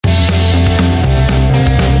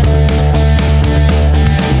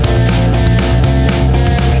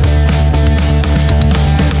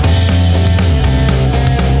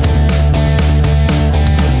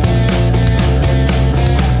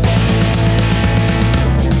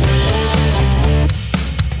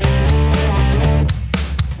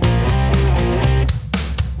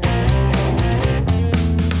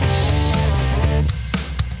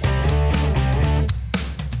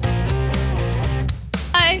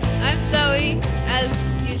I'm Zoe, as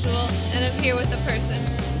usual, and I'm here with a person.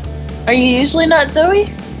 Are you usually not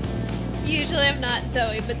Zoe? Usually I'm not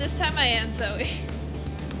Zoe, but this time I am Zoe.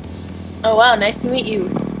 Oh wow, nice to meet you.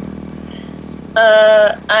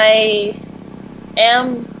 I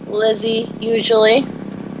am Lizzie, usually,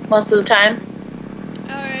 most of the time.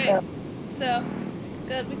 Alright, so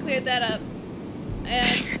glad we cleared that up.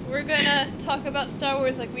 And we're gonna talk about Star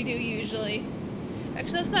Wars like we do usually.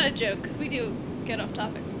 Actually, that's not a joke, because we do get off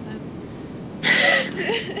topic sometimes.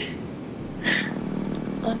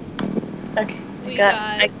 Okay,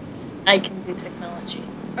 I can do technology.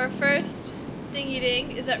 Our first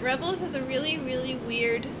ding is that Rebels has a really, really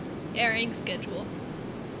weird airing schedule.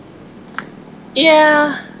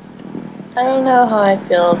 Yeah, I don't know how I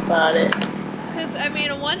feel about it. Because, I mean,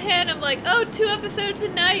 on one hand, I'm like, oh, 2 episodes a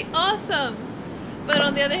night, awesome! But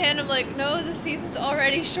on the other hand, I'm like, no, the season's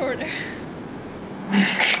already shorter.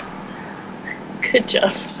 Good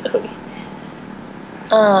job, Zoe.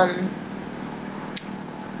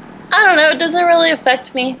 I don't know, it doesn't really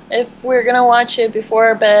affect me if we're gonna watch it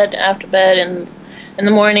before bed, after bed, and in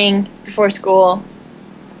the morning, before school.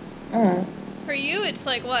 For you, it's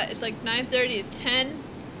like what? It's like 9:30 to 10?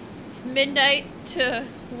 It's midnight to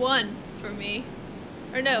 1 for me.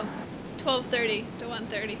 Or no, 12:30 to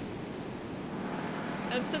 1:30.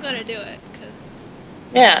 I'm still gonna do it, because...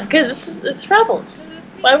 Yeah, because it's Rebels.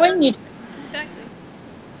 Why wouldn't you? Exactly.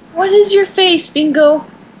 What is your face, Bingo?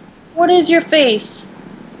 What is your face?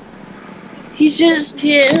 He's just,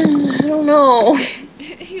 I don't know.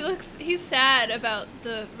 He's sad about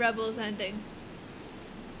the Rebels ending.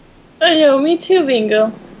 I know, me too,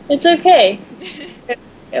 Bingo. It's okay.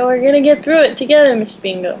 And we're gonna get through it together, Miss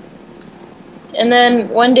Bingo. And then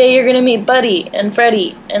one day you're gonna meet Buddy and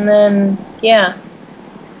Freddy, and then, yeah.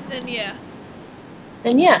 Then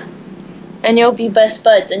yeah. And you'll be best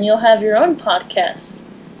buds, and you'll have your own podcast.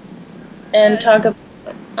 And talk about,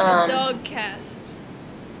 a dogcast.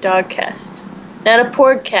 Dogcast. Not a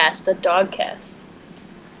podcast, a dogcast.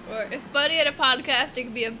 Or if Buddy had a podcast, it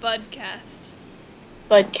could be a budcast.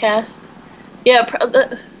 Budcast? Yeah,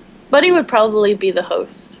 Buddy would probably be the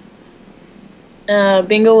host.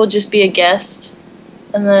 Bingo will just be a guest.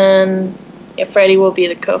 And then Freddy will be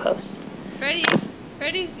the co-host.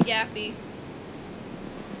 Freddy's yappy.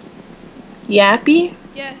 Yappy?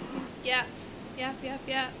 Yeah, he just yaps.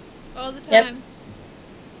 Yap. All the time.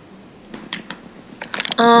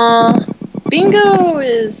 Yep. Bingo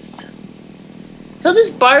is... He'll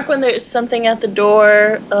just bark when there's something at the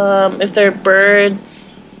door, if there are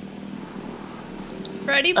birds.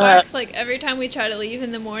 Freddy barks like every time we try to leave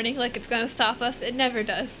in the morning, like it's gonna stop us. It never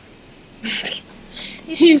does.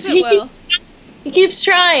 He keeps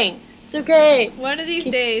trying. It's okay. One of these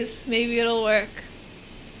days, maybe it'll work.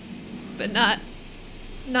 But not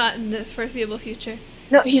in the foreseeable future.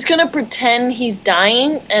 No, he's gonna pretend he's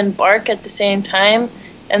dying and bark at the same time,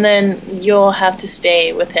 and then you'll have to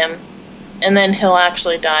stay with him. And then he'll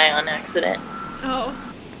actually die on accident. Oh,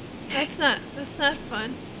 that's not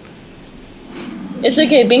fun. It's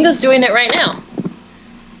okay. Bingo's doing it right now.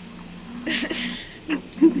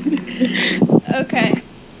 Okay,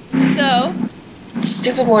 so.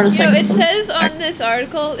 Stupid motorcycle. It says on this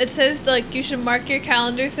article, it says like you should mark your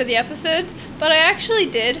calendars for the episodes, but I actually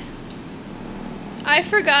did. I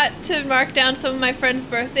forgot to mark down some of my friends'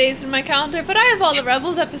 birthdays in my calendar, but I have all the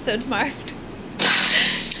Rebels episodes marked.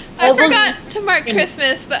 I forgot to mark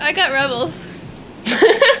Christmas, but I got Rebels.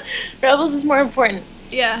 Rebels is more important.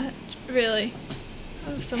 Yeah, really.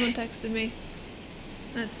 Oh, someone texted me.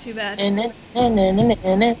 That's too bad. But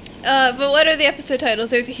what are the episode titles?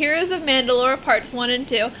 There's Heroes of Mandalore, parts 1 and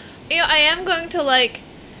 2. I am going to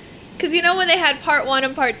because when they had part 1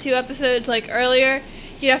 and part 2 episodes earlier,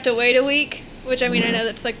 you'd have to wait a week, which I know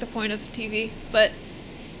that's the point of TV, but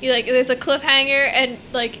there's a cliffhanger and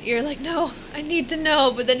you're like, no, I need to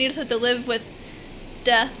know, but then you just have to live with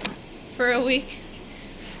death for a week.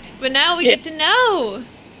 But now we get to know.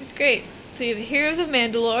 It's great. So you have Heroes of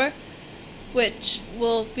Mandalore, which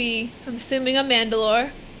will be, I'm assuming, a Mandalore,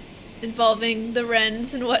 involving the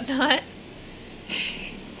Wrens and whatnot.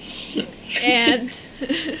 And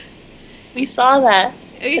we saw that.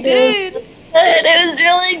 We did. It was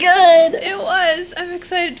really good. It was. I'm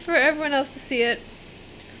excited for everyone else to see it.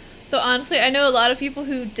 Though honestly, I know a lot of people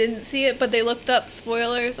who didn't see it, but they looked up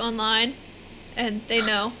spoilers online, and they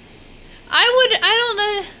know.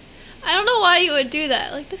 I don't know why you would do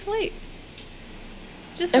that. Just wait.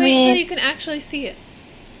 Just wait until you can actually see it.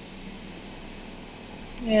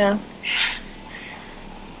 Yeah.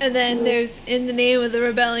 And then there's In the Name of the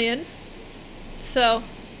Rebellion. So,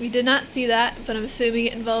 we did not see that, but I'm assuming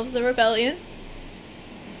it involves the rebellion.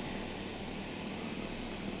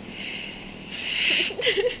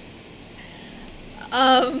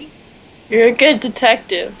 You're a good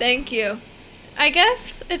detective. Thank you. I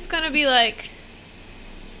guess it's gonna be like,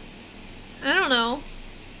 I don't know.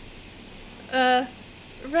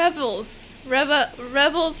 Rebels.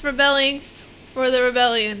 Rebels rebelling for the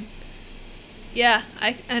rebellion. Yeah,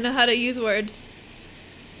 I know how to use words.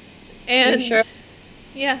 And You sure?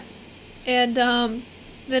 yeah. And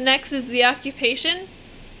the next is the occupation.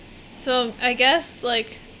 So I guess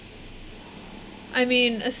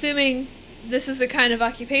assuming this is the kind of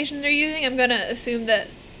occupation they're using, I'm gonna assume that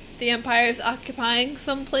the Empire is occupying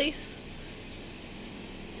some place.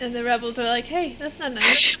 And the rebels are like, hey, that's not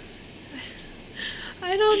nice.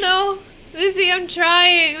 I don't know. Lizzie, I'm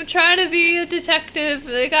trying. I'm trying to be a detective.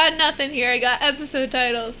 I got nothing here. I got episode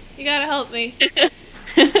titles. You gotta help me.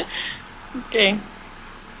 Okay.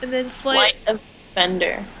 And then Flight of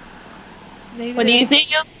Defender. Maybe What do you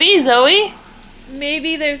think it'll be, Zoe?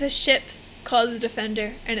 Maybe there's a ship called the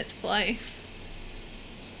Defender and it's flying.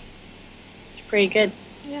 It's pretty good.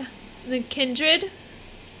 Yeah. And then Kindred.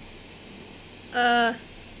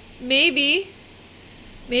 Maybe.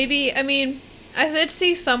 I mean, I did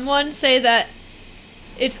see someone say that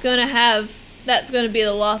that's gonna be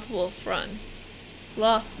the Lothwolf run.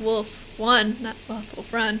 Lothwolf 1, not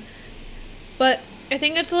Lothwolf run. But I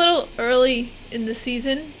think it's a little early in the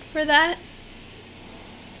season for that.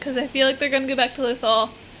 Because I feel like they're gonna go back to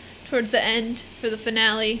Lothal towards the end for the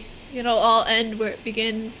finale. It'll all end where it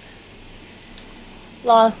begins.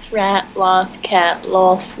 Loth rat, loth cat,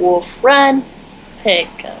 loth wolf, run. Pick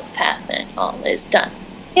a path and all is done.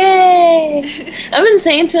 Yay! I've been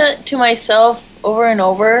saying to myself over and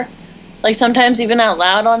over, like sometimes even out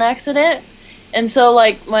loud on accident. And so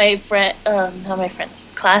like my friend, not my friends,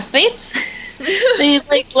 classmates, they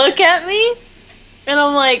like look at me and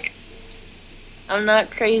I'm like, I'm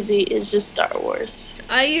not crazy, it's just Star Wars.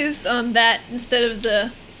 I used that instead of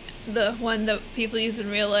the one that people use in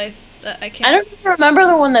real life. That I can't. I don't even remember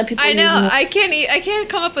the one that people I know. use in I can't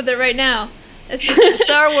come up with it right now. It's just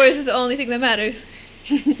Star Wars is the only thing that matters.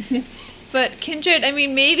 But Kindred, I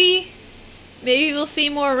mean, maybe we'll see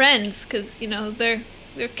more Wrens because they're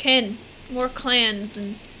kin, more clans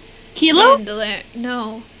and. Kilo?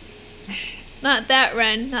 No, not that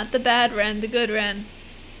Wren, not the bad Wren, the good Wren.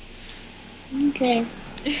 Okay.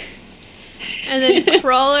 And then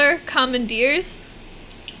Crawler commandeers.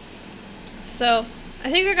 So I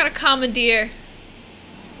think they're gonna commandeer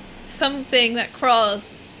something that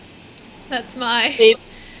crawls. That's my. Baby.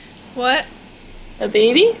 What? A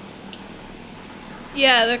baby?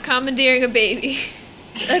 Yeah, they're commandeering a baby.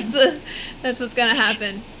 That's what's gonna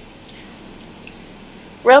happen.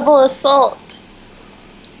 Rebel assault.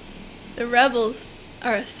 The rebels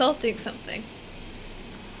are assaulting something.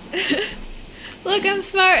 Look, I'm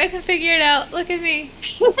smart. I can figure it out. Look at me.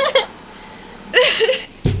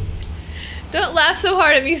 Don't laugh so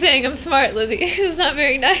hard at me saying I'm smart, Lizzie. It's not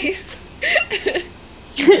very nice.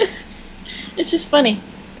 It's just funny.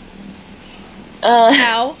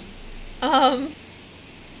 How?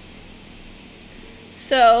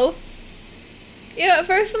 So, at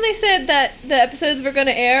first when they said that the episodes were going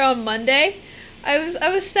to air on Monday, I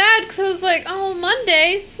was sad because I was like, oh,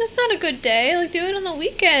 Monday? That's not a good day. Like, do it on the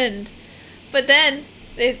weekend. But then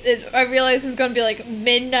I realized it's going to be like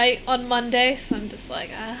midnight on Monday, so I'm just like,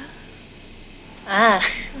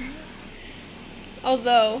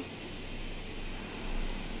 Although,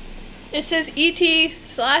 it says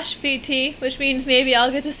ET/BT, which means maybe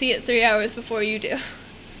I'll get to see it 3 hours before you do.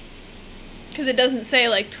 Because it doesn't say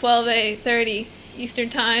like 12:30 Eastern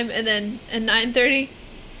Time and 9:30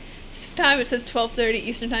 Pacific Time. It says 12:30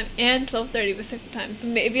 Eastern Time and 12:30 Pacific Time. So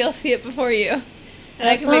maybe I'll see it before you. And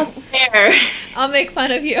That's not fair. I'll make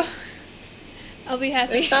fun of you. I'll be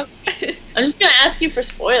happy. I'm just gonna ask you for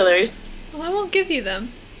spoilers. Well, I won't give you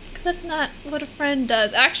them. Because that's not what a friend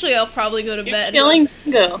does. Actually, I'll probably go to bed. You're killing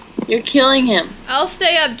Bingo. You're killing him. I'll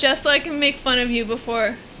stay up just so I can make fun of you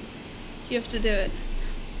before you have to do it.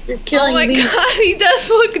 You're killing me. Oh my god, he does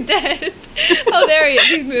look dead. Oh, there he is.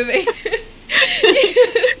 He's moving.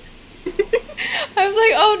 I was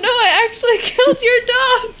like, oh no, I actually killed your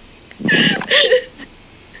dog.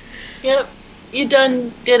 Yep. You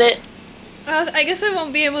did it. I guess I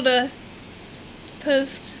won't be able to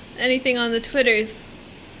post anything on the Twitters.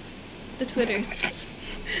 The Twitters.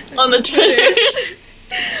 On the Twitter.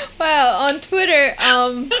 Wow, on Twitter,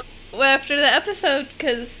 after the episode,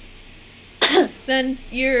 because then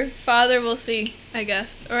your father will see, I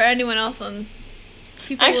guess, or anyone else on.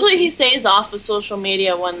 Actually, he stays off of social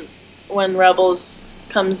media when Rebels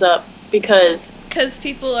comes up because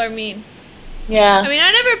people are mean. Yeah. I mean,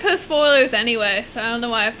 I never post spoilers anyway, so I don't know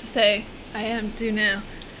why I have to say I do now.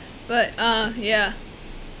 But yeah,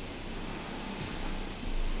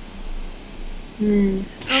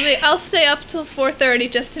 I'll stay up till 4:30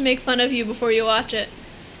 just to make fun of you before you watch it.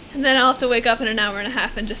 And then I'll have to wake up in an hour and a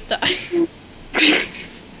half and just die.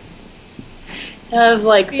 I have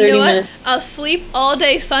like 30 You know what? minutes. I'll sleep all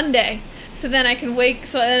day Sunday. So then I can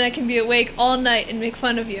be awake all night and make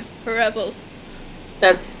fun of you for Rebels.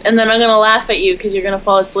 And then I'm gonna laugh at you because you're gonna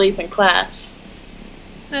fall asleep in class.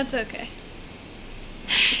 That's okay.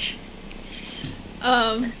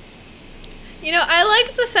 I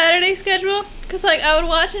liked the Saturday schedule because like I would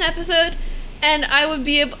watch an episode and I would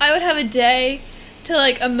have a day to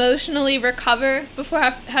like emotionally recover before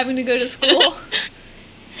having to go to school.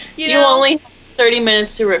 You only have 30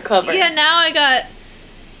 minutes to recover. Yeah, now I got,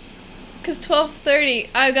 because 12:30,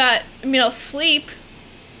 I'll sleep,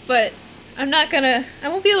 but I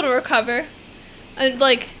won't be able to recover. And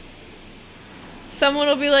like, someone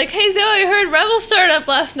will be like, hey Zoe, I heard Rebel start up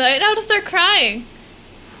last night, and I'll just start crying.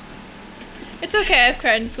 It's okay, I've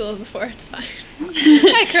cried in school before, it's fine.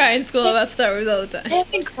 I cry in school about Star Wars all the I time.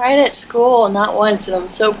 haven't cried at school, not once, and I'm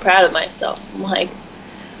so proud of myself.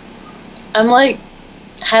 I'm like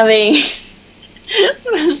having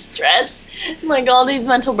stress, and like all these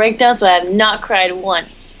mental breakdowns, so I have not cried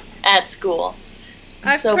once at school.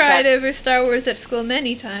 I've so cried proud. over Star Wars at school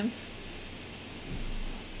many times.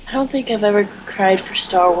 I don't think I've ever cried for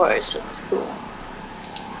Star Wars at school.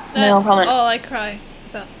 That's probably not. all I cry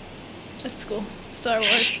about at school. Star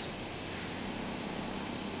Wars.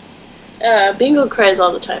 Bingo cries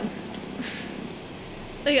all the time.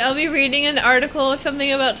 Like, I'll be reading an article or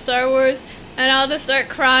something about Star Wars, and I'll just start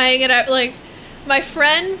crying, and my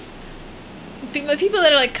friends, my people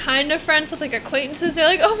that are, like, kind of friends with, like, acquaintances, they're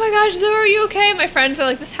like, oh my gosh, Zoe, are you okay? My friends are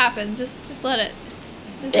like, this happens, just let it.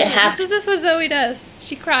 It happens. This is what Zoe does.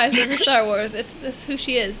 She cries over Star Wars. It's who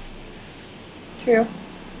she is. True.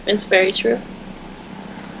 It's very true.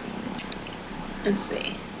 Let's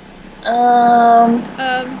see.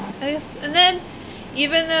 I guess, and then,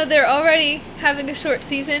 even though they're already having a short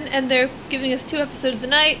season and they're giving us 2 episodes a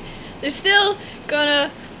night, they're still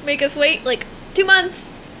gonna make us wait like 2 months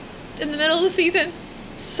in the middle of the season.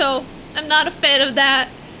 So I'm not a fan of that.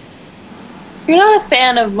 You're not a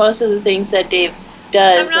fan of most of the things that Dave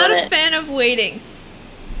does. I'm not a fan of waiting,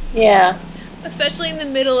 Yeah. especially in the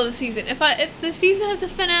middle of the season. If the season has a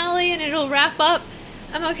finale and it'll wrap up,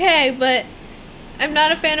 I'm okay. But I'm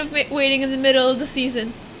not a fan of waiting in the middle of the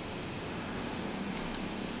season.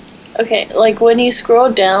 Okay, like when you scroll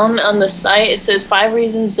down on the site, it says 5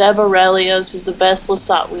 reasons Zeb Aurelios is the best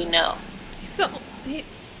Lasat we know.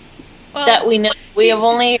 That we know. We have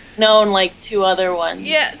only known like 2 other ones.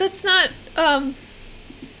 Yeah, that's not.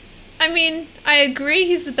 I mean, I agree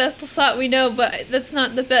he's the best Lasat we know, but that's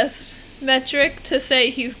not the best metric to say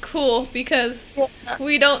he's cool because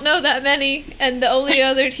we don't know that many, and the only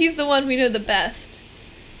other he's the one we know the best.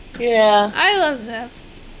 Yeah. I love Zeb.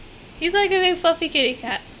 He's like a big fluffy kitty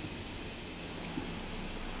cat.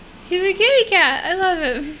 He's a kitty cat. I love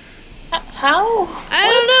him. How? I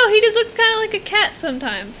don't know. He just looks kind of like a cat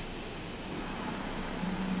sometimes.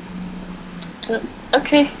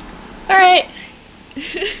 Okay. All right.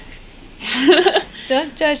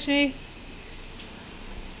 Don't judge me.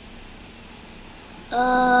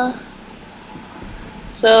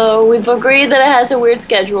 So we've agreed that it has a weird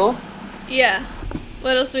schedule. Yeah.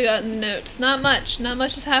 What else we got in the notes? Not much. Not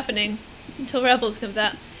much is happening until Rebels comes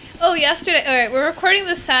out. Oh, yesterday. All right, we're recording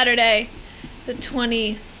this Saturday, the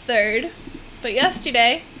 23rd. But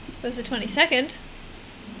yesterday was the 22nd.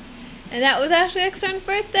 And that was Ashley Eckstein's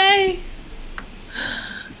birthday.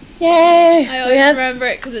 Yay! I always remember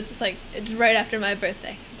it because it's just like, it's right after my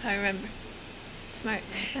birthday. That's how I remember. Smart.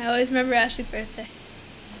 I always remember Ashley's birthday.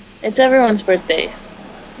 It's everyone's birthdays.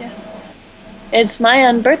 Yes. It's my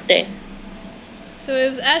unbirthday. So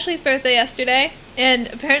it was Ashley's birthday yesterday, and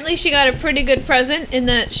apparently she got a pretty good present in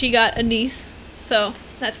that she got a niece. So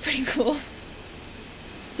that's pretty cool.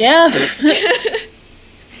 Yeah.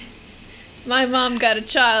 My mom got a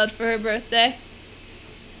child for her birthday.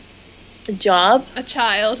 A job? A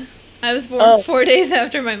child. I was born 4 days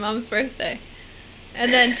after my mom's birthday.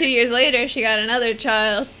 And then 2 years later, she got another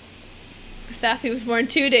child. Safi was born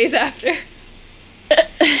 2 days after.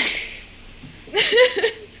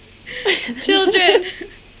 Children.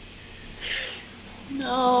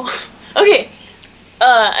 No. Okay.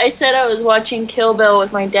 I said I was watching Kill Bill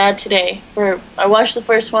with my dad today. I watched the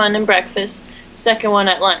first one in breakfast, second one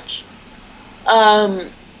at lunch.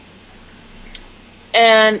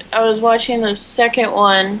 And I was watching the second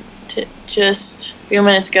one just a few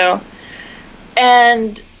minutes ago.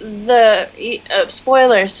 And the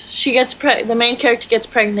spoilers. She gets the main character gets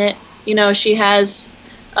pregnant. You know, she has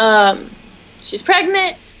she's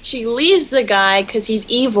pregnant. She leaves the guy because he's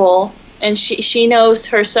evil, and she knows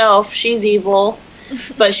herself she's evil,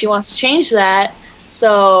 but she wants to change that.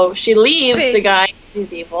 So she leaves the guy 'cause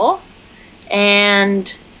he's evil,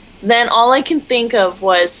 and then all I can think of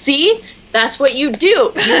was, see, that's what you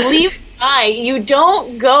do. You leave the guy. You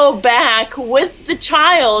don't go back with the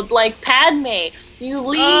child like Padme. You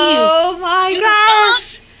leave. Oh my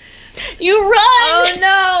gosh! You run. Oh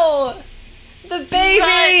no! The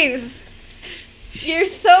babies! You're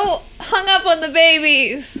so hung up on the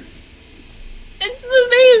babies. It's the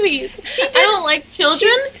babies. She I don't like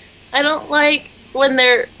children. I don't like when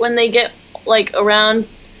they get like around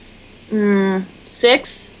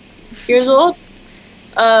 6 years old.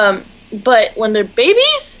 But when they're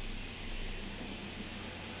babies,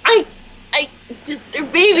 they're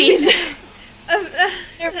babies.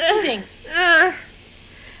 They're amazing.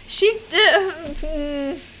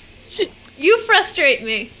 You frustrate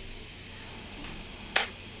me.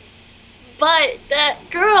 But that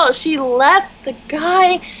girl, she left the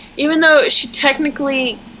guy, even though she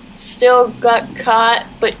technically still got caught,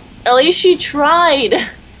 but at least she tried.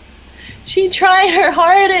 She tried her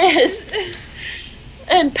hardest.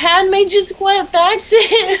 And Padme just went back to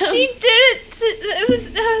him. She did it. It was.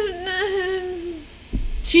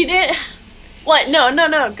 She did. What? No.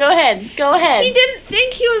 Go ahead. She didn't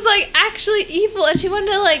think he was like actually evil, and she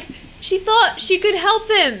wanted to like. She thought she could help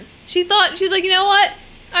him. She was like, you know what?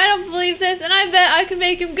 I don't believe this, and I bet I could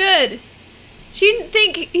make him good. She didn't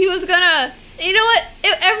think he was gonna. You know what?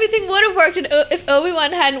 Everything would have worked if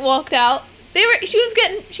Obi-Wan hadn't walked out. She was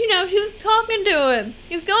talking to him.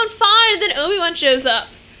 He was going fine, and then Obi-Wan shows up.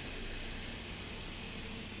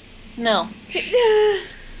 No.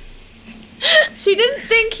 She didn't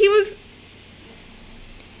think he was.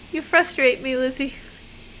 You frustrate me, Lizzie.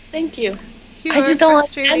 Thank you. You I just don't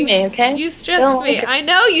like frustrating. Padme, okay? You stress me. I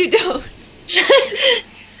know you don't.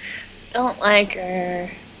 Don't like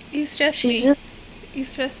her. You stress me. You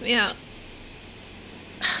stress me out.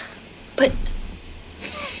 But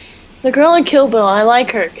the girl in Kill Bill, I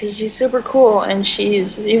like her because she's super cool, and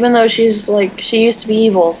even though she's like, she used to be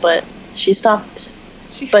evil, but she stopped.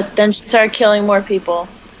 But then she started killing more people.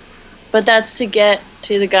 But that's to get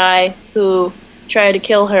to the guy who tried to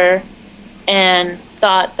kill her and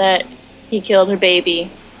thought that he killed her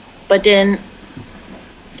baby, but didn't.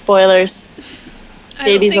 Spoilers. I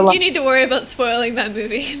don't think you need to worry about spoiling that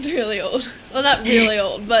movie. It's really old. Well, not really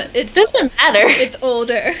old, but it doesn't matter. It's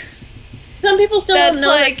older. Some people still don't know.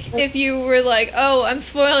 That's like if you were like, oh, I'm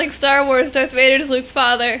spoiling Star Wars. Darth Vader's Luke's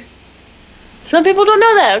father. Some people don't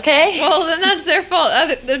know that, okay? Well, then that's their fault.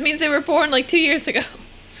 That means they were born like 2 years ago.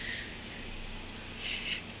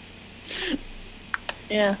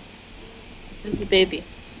 Yeah. It's a baby.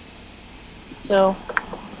 So,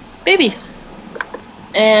 babies.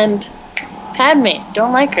 And Padme,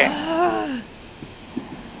 don't like her. I'm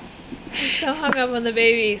so hung up on the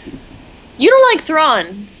babies. You don't like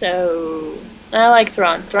Thrawn, so I like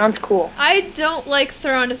Thrawn. Thrawn's cool. I don't like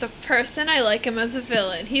Thrawn as a person. I like him as a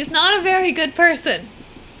villain. He's not a very good person.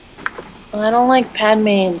 Well, I don't like Padme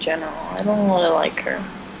in general. I don't really like her.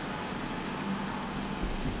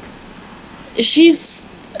 She's...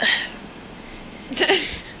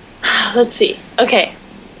 Let's see. Okay.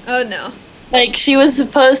 Oh, no. Like, she was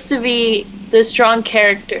supposed to be the strong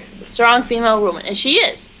character, the strong female woman, and she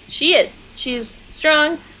is. She is. She's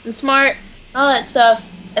strong and smart, all that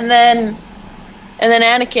stuff. And then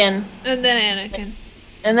Anakin. And then Anakin.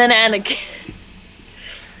 And then Anakin.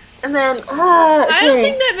 And then, okay. I don't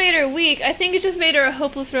think that made her weak. I think it just made her a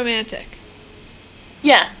hopeless romantic.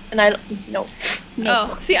 Yeah, and no.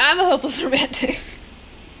 Oh, see, I'm a hopeless romantic.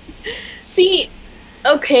 See,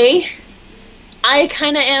 okay, I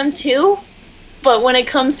kind of am too, but when it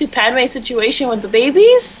comes to Padme's situation with the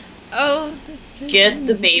babies, get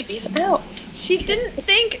the babies out. She didn't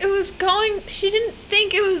think it was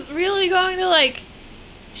really going to, like,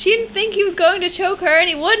 she didn't think he was going to choke her, and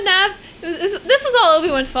he wouldn't have. This was all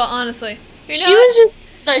Obi-Wan's fault, honestly. You know she was just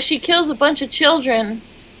that she kills a bunch of children,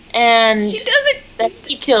 and she doesn't. That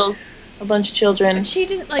he kills a bunch of children. But she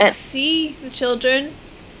didn't see the children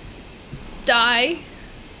die.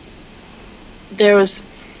 There was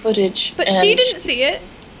footage, but she didn't see it.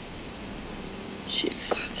 She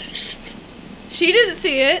didn't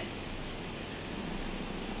see it.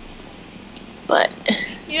 But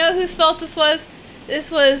you know whose fault this was?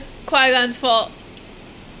 This was Qui-Gon's fault.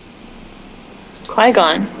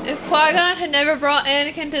 Qui-Gon. If Qui-Gon had never brought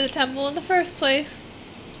Anakin to the temple in the first place,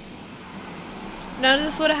 none of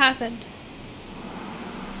this would have happened.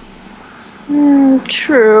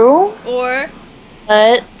 True. Or...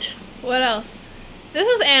 But... What else? This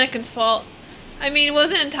was Anakin's fault. I mean, it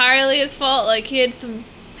wasn't entirely his fault. Like, he had some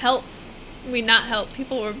help. I mean, not help.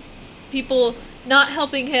 People were people not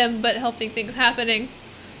helping him, but helping things happening.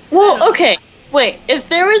 Well, okay. Wait, if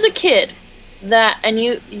there was a kid and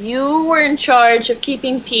you were in charge of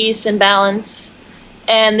keeping peace and balance,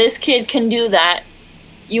 and this kid can do that,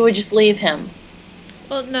 you would just leave him.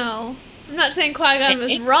 Well, no. I'm not saying Qui-Gon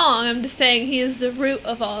was wrong. I'm just saying he is the root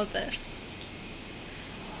of all of this.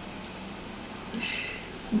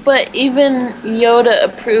 But even Yoda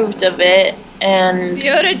approved of it, and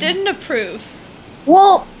Yoda didn't approve.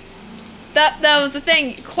 Well, that was the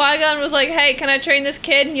thing. Qui-Gon was like, "Hey, can I train this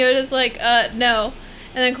kid?" And Yoda's like, no."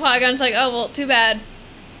 And then Qui-Gon's like, "Oh, well, too bad."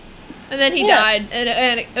 And then he died,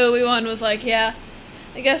 and Obi-Wan was like, "Yeah,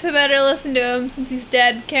 I guess I better listen to him since he's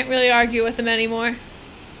dead. Can't really argue with him anymore."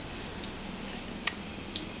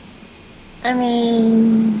 I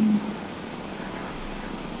mean,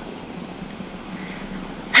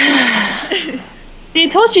 see, I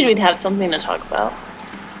told you we'd have something to talk about.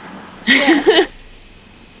 Yes.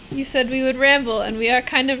 You said we would ramble, and we are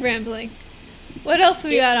kind of rambling. What else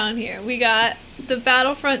we got on here? We got the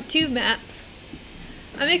Battlefront 2 maps.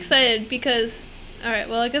 I'm excited because... Alright,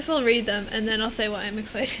 well, I guess I'll read them, and then I'll say why I'm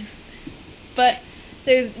excited. But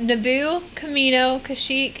there's Naboo, Kamino,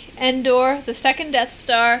 Kashyyyk, Endor, the second Death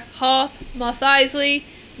Star, Hoth, Mos Eisley,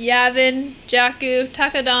 Yavin, Jakku,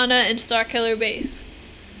 Takodana, and Starkiller Base.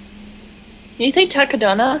 You say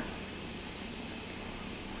Takodana?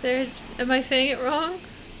 Sarah, am I saying it wrong?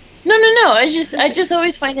 No. I just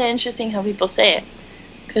always find it interesting how people say it,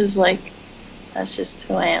 because like, that's just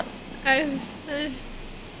who I am. I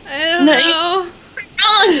don't know. No,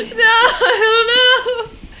 I don't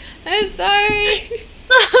know. I'm sorry.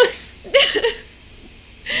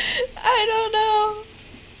 I don't know.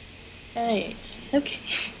 Hey, okay.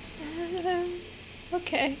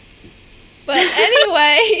 Okay. But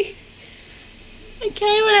anyway. I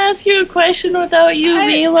can't even ask you a question without you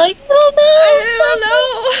being like, I don't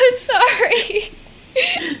know. I'm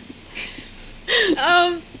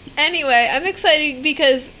sorry. Anyway, I'm excited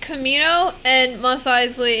because Kamino and Mos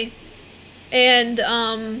Eisley and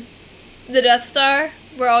the Death Star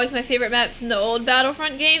were always my favorite maps in the old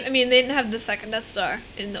Battlefront game. I mean, they didn't have the second Death Star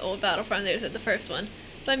in the old Battlefront. They just had the first one.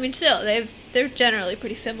 But I mean, still, they're generally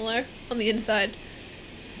pretty similar on the inside.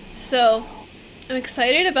 So, I'm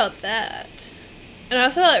excited about that. And I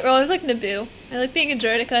also always like Naboo. I like being a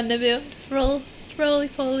droideka on Naboo. Just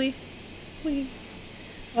roly-poly.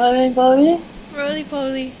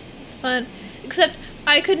 Roly-poly. It's fun. Except,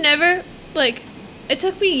 I could never, it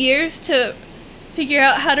took me years to figure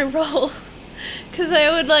out how to roll. Because I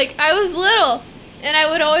was little. And I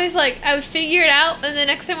would always, I would figure it out, and the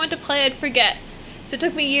next time I went to play, I'd forget. So it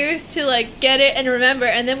took me years to, get it and remember,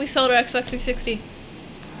 and then we sold our Xbox 360.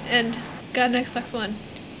 And got an Xbox One.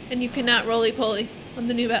 And you cannot roly-poly on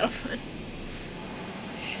the new Battlefront.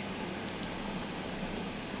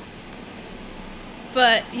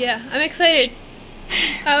 But yeah, I'm excited.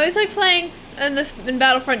 I always like playing in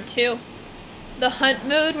Battlefront 2. The hunt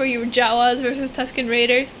mode where you were Jawas versus Tusken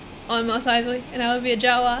Raiders on Mos Eisley, and I would be a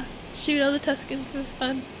Jawa. Shoot all the Tuskens. It was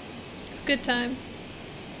fun. It's a good time.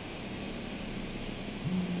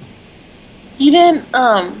 You didn't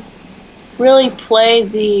really play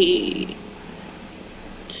the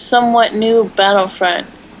somewhat new Battlefront,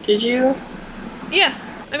 did you? Yeah.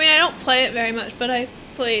 I mean, I don't play it very much, but I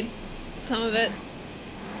played some of it.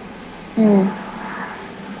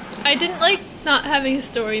 I didn't like not having a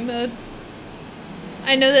story mode.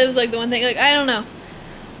 I know that was the one thing. I don't know.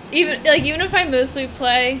 Even if I mostly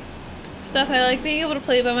play stuff, I like being able to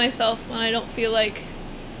play by myself when I don't feel like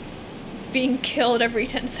being killed every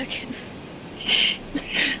 10 seconds.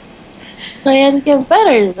 So you have to get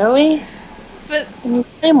better, Zoe. But you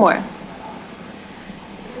play more.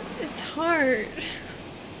 It's hard.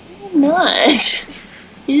 Not.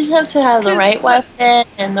 You just have to have the right weapon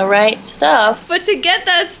and the right stuff. But to get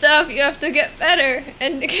that stuff, you have to get better.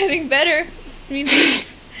 And getting better means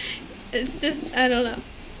it's just, I don't know.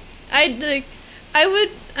 I don't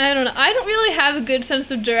know. I don't really have a good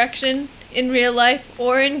sense of direction in real life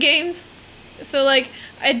or in games. So,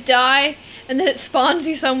 I die, and then it spawns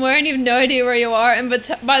you somewhere, and you have no idea where you are, and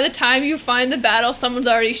by the time you find the battle, someone's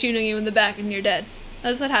already shooting you in the back, and you're dead.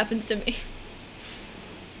 That's what happens to me.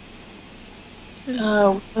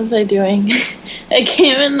 What was I doing? I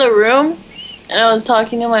came in the room, and I was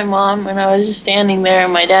talking to my mom, and I was just standing there,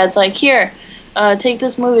 and my dad's like, "Here, take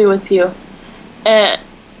this movie with you." And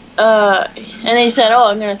he said, "Oh,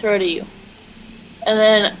 I'm going to throw it at you." And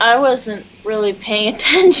then I wasn't really paying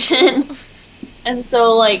attention. And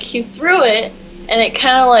so, he threw it, and it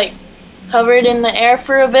kind of, hovered in the air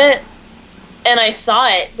for a bit. And I saw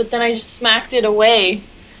it, but then I just smacked it away.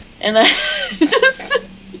 And I just...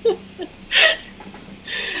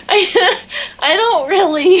 I don't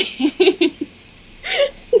really.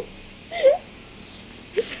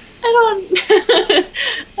 I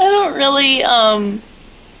don't really.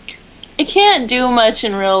 I can't do much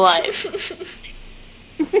in real life.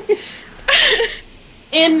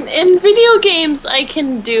 In video games, I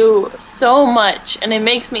can do so much, and it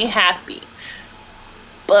makes me happy.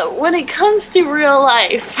 But when it comes to real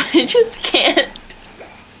life, I just can't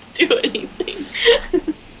do anything.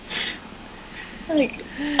 Like,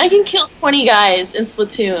 I can kill 20 guys in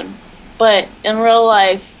Splatoon, but in real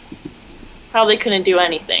life, probably couldn't do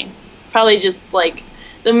anything. Probably just, like,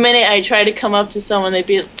 the minute I try to come up to someone, they'd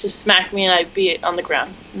just smack me and I'd be on the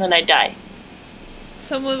ground, and then I'd die.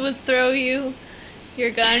 Someone would throw you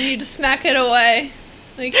your gun, you just smack it away.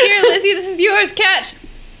 Like, here, Lizzie, this is yours, catch!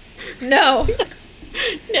 No.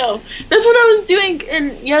 No. That's what I was doing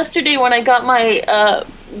yesterday when I got my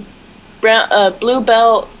blue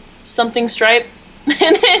belt something stripe.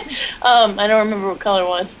 And then, I don't remember what color it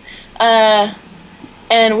was.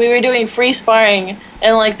 And we were doing free sparring,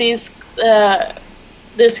 and like this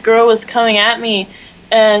girl was coming at me,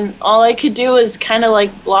 and all I could do was kind of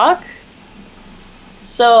like block.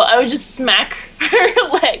 So I would just smack her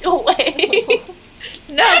leg away.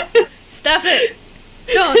 No, stop it!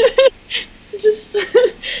 Don't.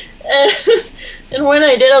 And when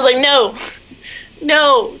I did, I was like,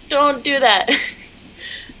 no, don't do that.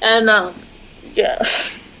 And yeah.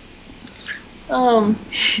 I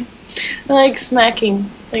like smacking,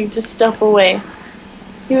 like, just stuff away.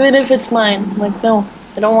 Even if it's mine. I'm like, no,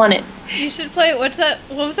 I don't want it. You should play, what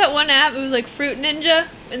was that one app? It was like Fruit Ninja,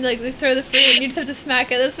 and like they throw the fruit and you just have to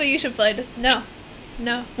smack it. That's what you should play. Just, no.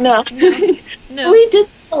 No. No. We did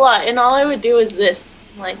a lot, and all I would do is this.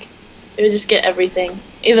 Like, it would just get everything.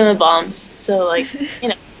 Even the bombs. So, like,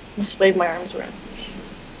 just wave my arms around.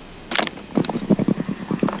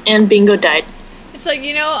 And Bingo died. It's like,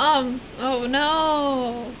 oh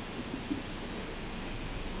no.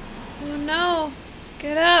 Oh no.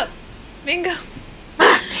 Get up. Bingo.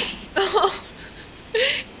 Oh.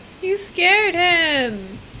 You scared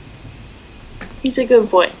him. He's a good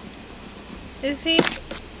boy. Is he?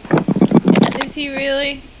 Is he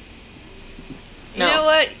really? No. You know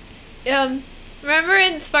what? Remember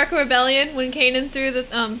in Sparkle Rebellion when Kanan threw the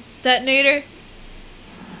detonator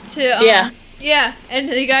to Yeah. Yeah, and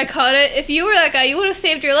the guy caught it. If you were that guy, you would have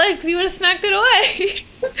saved your life because you would have smacked it away.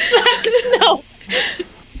 No.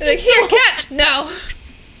 Like, here, catch! No.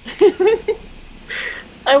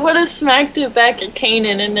 I would have smacked it back at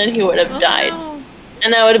Kanan, and then he would have died. No.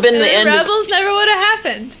 And that would have been And the then end Rebels never would have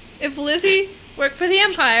happened. If Lizzie worked for the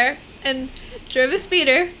Empire and drove a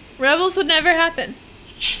speeder, Rebels would never happen.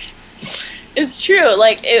 It's true.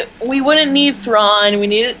 Like, we wouldn't need Thrawn.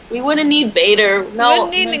 We wouldn't need Vader. No. We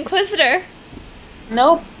wouldn't need an Inquisitor.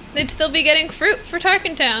 Nope. They'd still be getting fruit for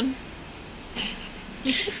Tarkintown.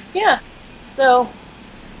 Yeah. So,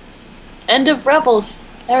 end of Rebels.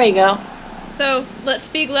 There we go. So, let's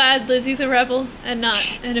be glad Lizzie's a rebel and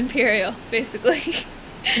not an Imperial, basically.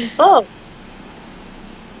 Oh.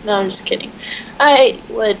 No, I'm just kidding. I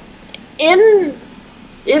would,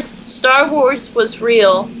 if Star Wars was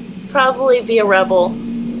real, probably be a rebel.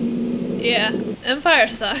 Yeah, Empire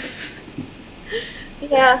sucks.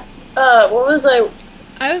 Yeah. What was I?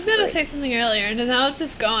 I was gonna say something earlier, and now it's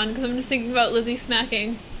just gone because I'm just thinking about Lizzie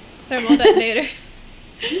smacking thermal detonators.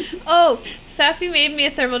 Oh, Safi made me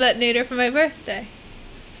a thermal detonator for my birthday,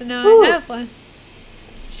 so now Ooh. I have one.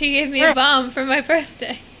 She gave me a bomb for my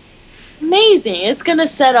birthday. Amazing! It's gonna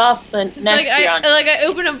set off the next year. I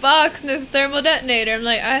open a box and there's a thermal detonator. I'm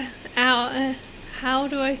like, how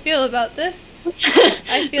do I feel about this?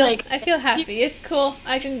 I feel happy. It's cool.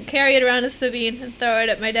 I can carry it around to Sabine and throw it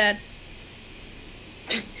at my dad.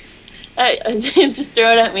 I just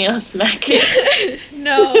throw it at me and I'll smack it.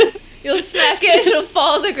 No, you'll smack it and it'll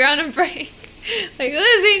fall to the ground and break. Like,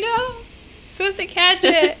 Lizzie, no! You're supposed to catch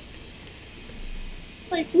it.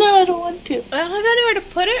 Like, no, I don't want to. I don't have anywhere to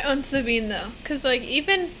put it on Sabine, though. Because, like,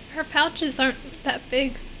 even her pouches aren't that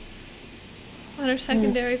big on her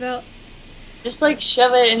secondary belt. Just, like,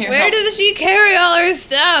 shove it in your Where does she carry all her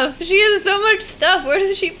stuff? She has so much stuff. Where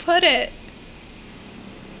does she put it?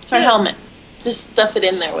 Her helmet. Just stuff it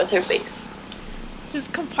in there with her face.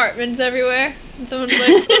 Just compartments everywhere. And someone's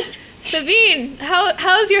like, Sabine,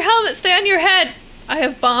 how's your helmet stay on your head? I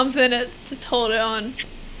have bombs in it. Just hold it on.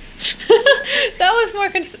 That was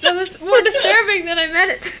more disturbing than I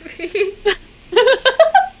meant it to be.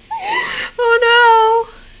 Oh no.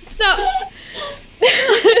 It's not.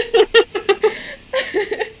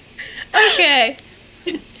 Okay.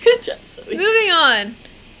 Good job, Zoe. Moving on.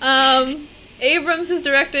 Abrams Lucas is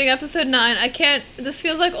directing episode 9. This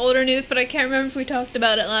feels like older news, but I can't remember if we talked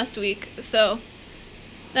about it last week. So,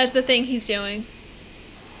 that's the thing he's doing.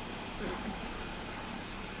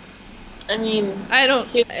 I mean,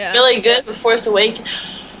 he was really good with Force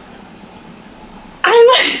Awakens.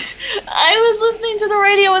 I was listening to the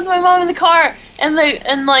radio with my mom in the car, and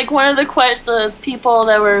like one of the people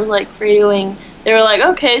that were like radioing, they were like,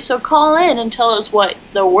 okay, so call in and tell us what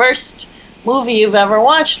the worst movie you've ever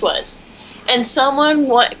watched was. And someone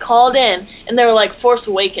called in, and they were like, Force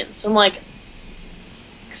Awakens. I'm like,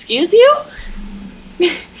 excuse you?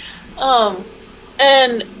 And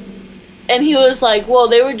he was like, well,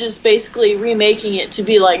 they were just basically remaking it to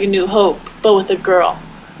be like A New Hope, but with a girl.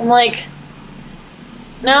 I'm like,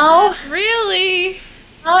 no. Not really.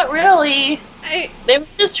 Not really. They were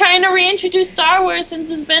just trying to reintroduce Star Wars since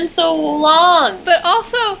it's been so long. But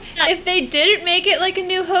also, if they didn't make it like A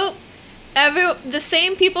New Hope, the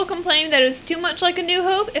same people complaining that it was too much like A New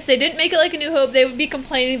Hope, if they didn't make it like A New Hope, they would be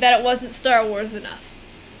complaining that it wasn't Star Wars enough.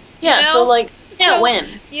 Yeah, you know? So like, can't win.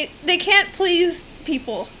 They can't please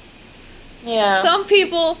people. Yeah. Some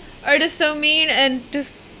people are just so mean and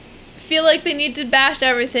just feel like they need to bash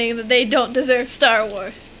everything that they don't deserve Star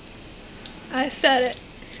Wars. I said it.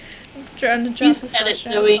 I'm trying to drop you said it,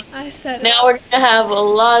 Joey. I said it. Now we're gonna have a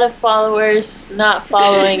lot of followers not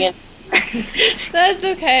following it. That's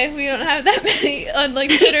okay. We don't have that many on like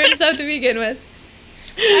Twitter and stuff to begin with.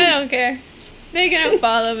 I don't care. They can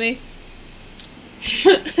unfollow me.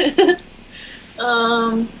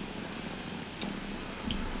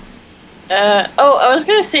 I was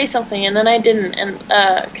gonna say something and then I didn't, and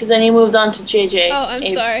because then he moved on to JJ. Oh, I'm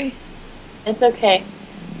sorry. It's okay.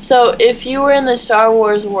 So, if you were in the Star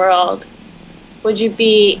Wars world, what would you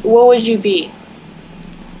be?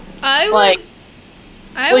 I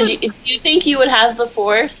would. Do you think you would have the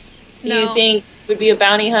Force? Do No. you think you would be a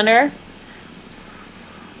bounty hunter?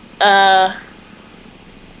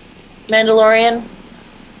 Mandalorian?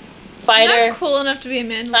 Fighter? I'm not cool enough to be a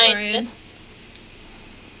Mandalorian. Scientist?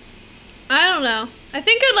 I don't know. I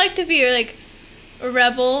think I'd like to be like a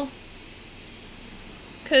rebel.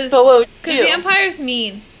 But what would you do? the Empire's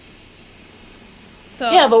mean. So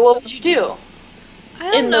yeah, but what would you do? I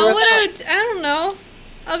don't know I don't know.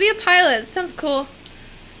 I'll be a pilot. Sounds cool.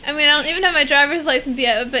 I mean, I don't even have my driver's license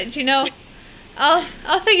yet, but you know,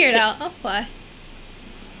 I'll figure it out. I'll fly.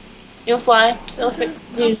 You'll fly? I'll fly.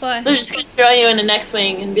 They're just gonna throw you in the next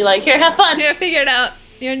wing and be like, here, have fun. Here, figure it out.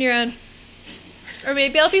 You're on your own. Or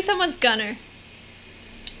maybe I'll be someone's gunner.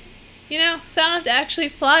 You know, so I don't have to actually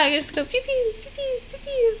fly. I can just go pew pew pew pew pew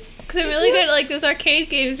pew. Because I'm really good at like those arcade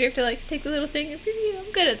games where you have to like take the little thing and pew pew.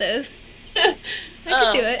 I'm good at those. I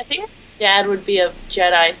can do it. I think Dad would be a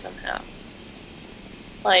Jedi somehow.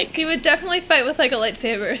 Like, he would definitely fight with like a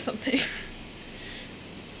lightsaber or something.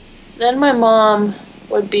 Then my mom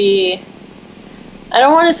would be, I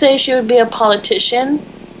don't want to say she would be a politician,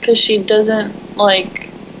 because she doesn't,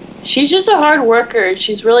 like, she's just a hard worker.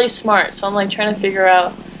 She's really smart, so I'm, like, trying to figure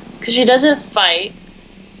out, because she doesn't fight,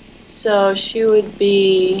 so she would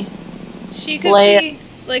be... She could be,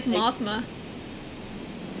 like, Mothma.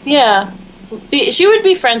 Yeah. She would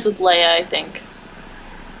be friends with Leia, I think.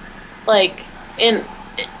 Like, in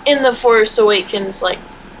the Force Awakens, like,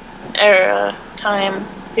 era, time,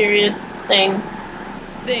 period, thing.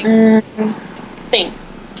 Thing.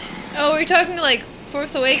 Oh, we're talking like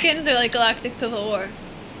Force Awakens or like Galactic Civil War?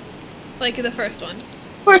 Like the first one.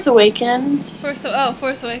 Force Awakens.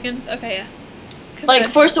 Force Awakens. Okay, yeah. Like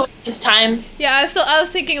Force Awakens time. Yeah, I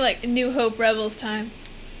was thinking like New Hope Rebels time.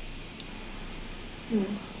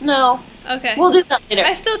 No. Okay. We'll do that later.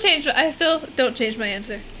 I still don't change my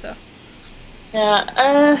answer. So.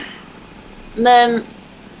 Yeah. Then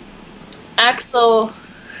Axel.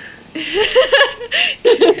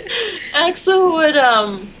 Axel would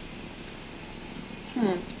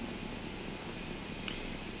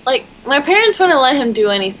like, my parents wouldn't let him do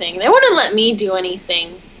anything. They wouldn't let me do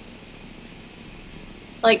anything.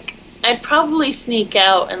 Like, I'd probably sneak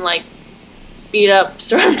out and like beat up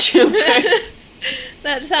Stormtrooper.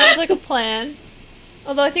 That sounds like a plan.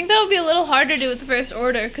 Although I think that would be a little harder to do with the First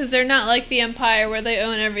Order, because they're not like the Empire where they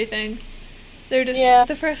own everything. They're just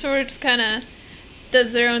the First Order just kind of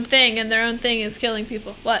does their own thing, and their own thing is killing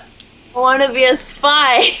people. What? I want to be a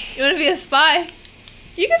spy. You want to be a spy?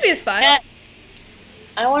 You could be a spy. Yeah.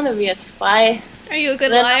 I want to be a spy. Are you a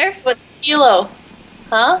good liar? With Kilo.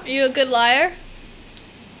 Huh? Are you a good liar?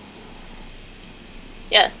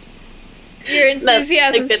 Yes. Your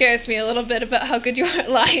enthusiasm scares me a little bit about how good you are at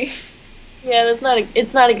lying. Yeah,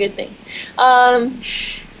 it's not a good thing.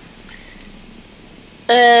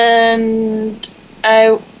 And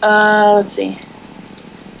I, let's see.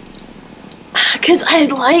 Because I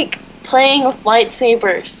like playing with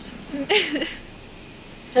lightsabers.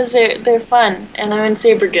 Because they're fun, and I'm in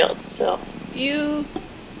Saber Guild, so. You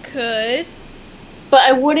could. But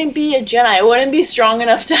I wouldn't be a Jedi. I wouldn't be strong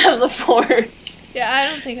enough to have the Force. Yeah, I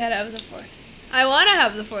don't think I'd have the Force. I want to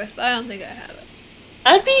have the Force, but I don't think I'd have it.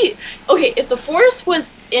 I'd be... Okay, if the Force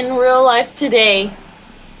was in real life today,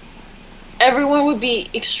 everyone would be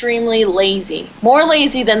extremely lazy. More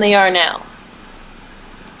lazy than they are now.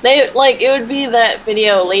 It would be that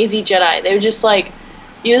video, Lazy Jedi. They would just,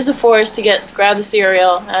 use the Force to grab the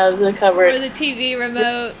cereal out of the cupboard. Or the TV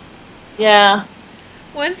remote. Yeah.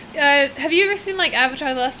 Once, have you ever seen,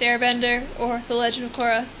 Avatar: The Last Airbender or The Legend of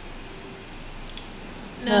Korra?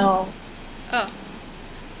 No. Oh.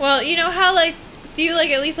 Well, you know how, do you,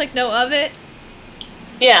 at least, know of it?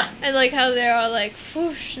 Yeah. And, how they're all,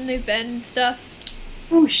 whoosh, and they bend and stuff?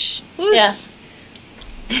 Whoosh. Whoosh. Yeah.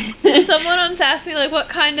 Someone once asked me, what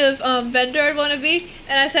kind of bender I'd want to be,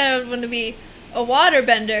 and I said I would want to be a water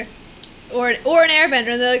bender or an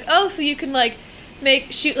airbender. And they're like, oh, so you can,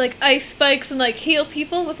 shoot, ice spikes and, heal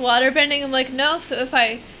people with water bending? I'm like, no, so if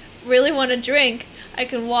I really want to drink, I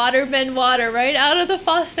can water bend water right out of the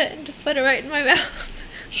faucet and just put it right in my mouth.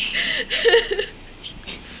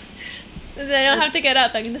 And then I don't have to get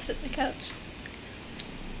up. I can just sit on the couch.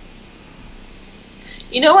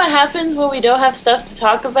 You know what happens when we don't have stuff to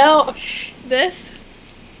talk about? This?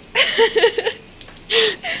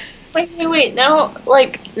 Wait. Now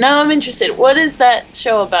I'm interested. What is that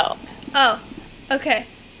show about? Oh, okay.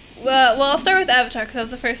 Well, I'll start with Avatar because that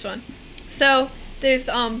was the first one. So there's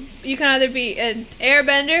you can either be an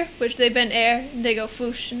airbender, which they bend air and they go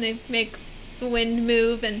whoosh and they make the wind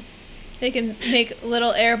move and they can make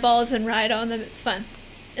little air balls and ride on them. It's fun.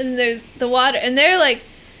 And there's the water, and they're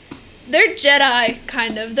Jedi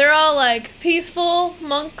kind of. They're all peaceful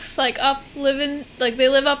monks, they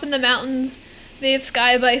live up in the mountains. They have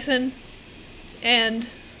sky bison, and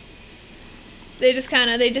they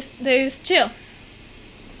just chill.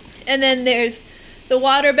 And then there's the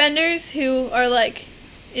waterbenders who are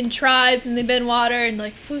in tribes and they bend water and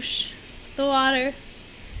whoosh the water.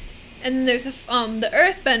 And then there's the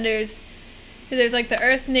earthbenders. There's the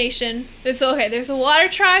Earth Nation. There's the Water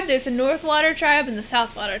Tribe, there's the North Water Tribe, and the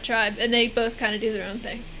South Water Tribe, and they both kind of do their own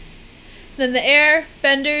thing. Then the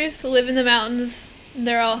Airbenders live in the mountains. And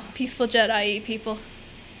they're all peaceful Jedi people.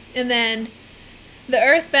 And then the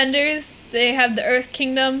Earthbenders, they have the Earth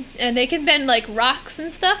Kingdom, and they can bend rocks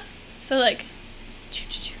and stuff. So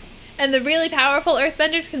and the really powerful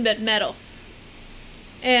Earthbenders can bend metal.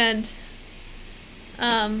 And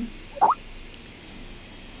oh,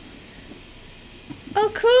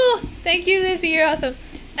 cool! Thank you, Lizzie. You're awesome.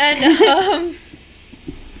 And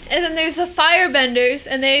and then there's the Firebenders,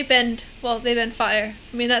 and they bend fire.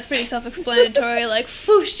 I mean, that's pretty self-explanatory.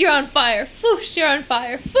 Foosh, you're on fire. Foosh, you're on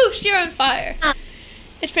fire. Foosh, you're on fire.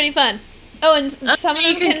 It's pretty fun. Oh, and some of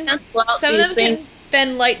them can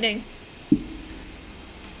bend lightning.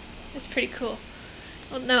 It's pretty cool.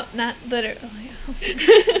 Well, no, not literally.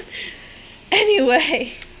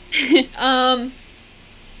 Anyway,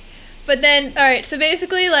 but then, alright, so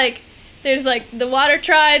basically, there's, the water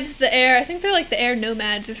tribes, the air, I think they're, the air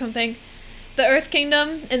nomads or something, the Earth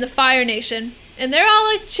Kingdom, and the Fire Nation. And they're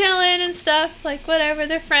all, chilling and stuff, whatever,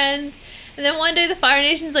 they're friends. And then one day the Fire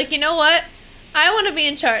Nation's you know what? I want to be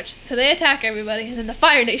in charge. So they attack everybody, and then the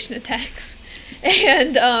Fire Nation attacks.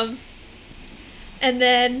 And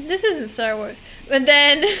then, this isn't Star Wars, but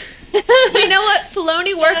then, you know what?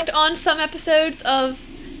 Filoni worked on some episodes of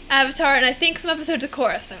Avatar, and I think some episodes of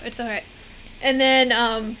Korra, so it's alright. And then,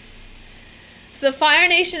 so the Fire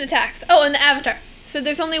Nation attacks. Oh, and the Avatar. So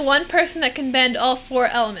there's only one person that can bend all four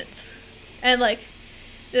elements. And,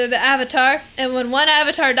 they're the Avatar, and when one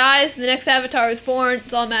Avatar dies, the next Avatar is born,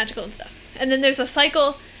 it's all magical and stuff. And then there's a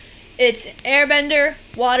cycle, it's Airbender,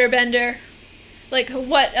 Waterbender,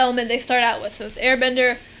 what element they start out with. So it's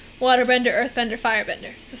Airbender, Waterbender, Earthbender,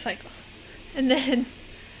 Firebender. It's a cycle. And then,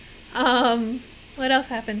 what else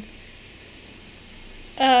happens?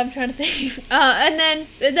 I'm trying to think. And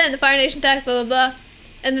then the Fire Nation attacks, blah, blah, blah.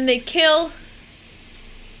 And then they kill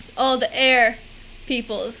all the air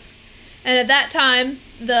peoples. And at that time,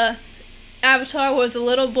 the Avatar was a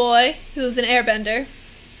little boy who was an airbender.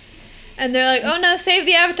 And they're like, oh no, save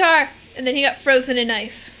the Avatar! And then he got frozen in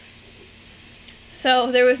ice.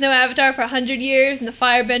 So there was no Avatar for 100 years, and the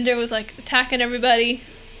Firebender was attacking everybody.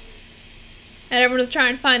 And everyone was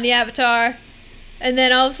trying to find the Avatar. And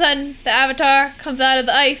then all of a sudden, the Avatar comes out of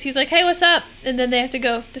the ice. He's like, hey, what's up? And then they have to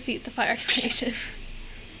go defeat the Fire Nation.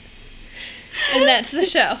 And that's the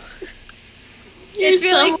show. It's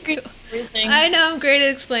really cool. I know, I'm great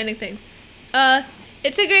at explaining things.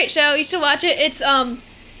 It's a great show. You should watch it. It's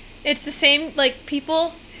the same like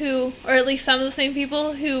people who, or at least some of the same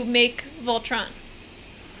people who make Voltron,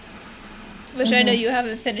 which I know you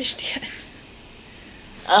haven't finished yet.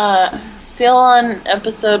 Still on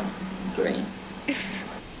episode 3.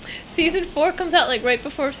 Season 4 comes out like right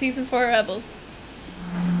before season 4 Rebels.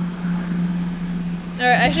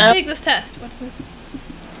 Alright, I should take this test.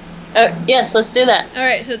 Yes, let's do that.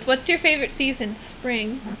 Alright, so it's what's your favorite season?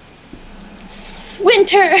 Spring.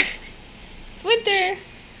 Winter. It's winter.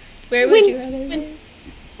 Where would you rather live?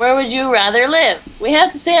 Where would you rather live? We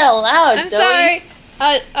have to say it out loud, I'm Zoe. sorry.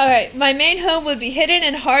 Alright, my main home would be hidden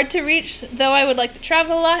and hard to reach, though I would like to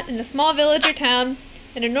travel a lot in a small village or town,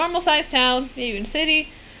 in a normal-sized town, maybe even city,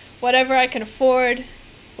 whatever I can afford,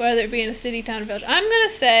 whether it be in a city, town, or village. I'm gonna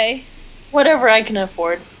say... Whatever I can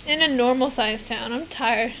afford. In a normal-sized town. I'm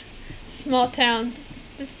tired. Small towns.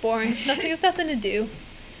 It's boring. There's nothing to do.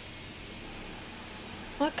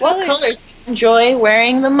 What colors do you enjoy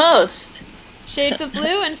wearing the most? Shades of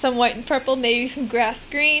blue and some white and purple, maybe some grass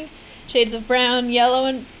green. Shades of brown, yellow,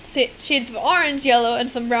 and shades of orange, yellow,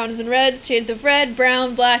 and some browns and reds. Shades of red,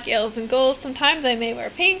 brown, black, yellows, and gold. Sometimes I may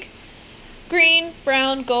wear pink, green,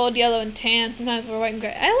 brown, gold, yellow, and tan. Sometimes I wear white and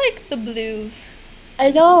gray. I like the blues.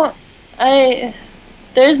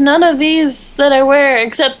 There's none of these that I wear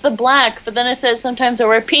except the black, but then it says sometimes I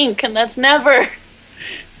wear pink, and that's never.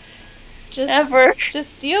 Never.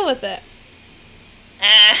 Just deal with it.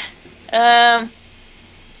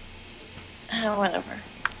 Whatever.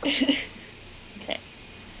 Okay.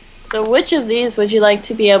 So which of these would you like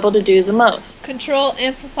to be able to do the most? Control,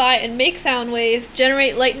 amplify, and make sound waves,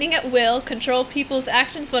 generate lightning at will, control people's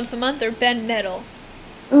actions once a month, or bend metal.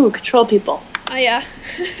 Ooh, control people. Oh, yeah.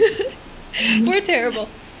 We're terrible.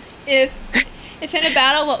 If in a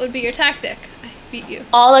battle, what would be your tactic? I beat you.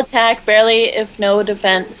 All attack, barely if no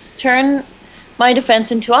defense. Turn my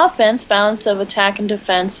defense into offense, balance of attack and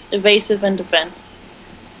defense, evasive and defense.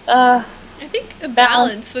 I think a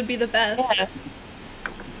balance would be the best. Yeah.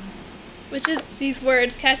 Which of these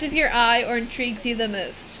words catches your eye or intrigues you the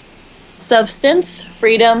most? Substance,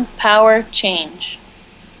 freedom, power, change.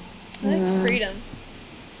 I like freedom.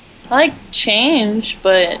 I like change,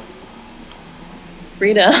 but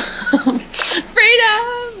freedom.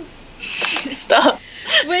 Freedom! Stop.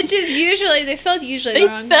 Which is usually, they spelled usually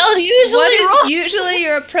wrong. What wrong. is usually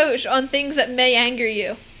your approach on things that may anger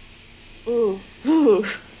you? Ooh.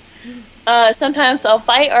 Sometimes I'll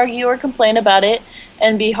fight, argue, or complain about it,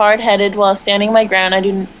 and be hard-headed while standing my ground.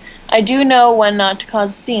 I do know when not to cause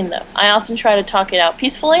a scene, though. I often try to talk it out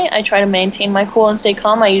peacefully. I try to maintain my cool and stay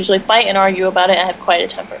calm. I usually fight and argue about it. I have quite a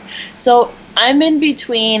temper. So I'm in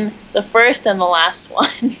between the first and the last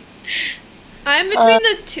one. I'm between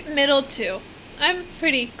the middle two. I'm a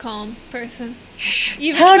pretty calm person.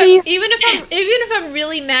 Even if I'm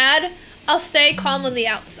really mad, I'll stay calm on the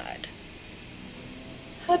outside.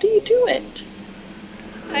 How do you do it?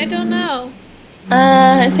 I don't know.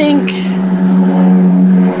 I think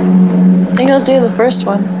I'll do the first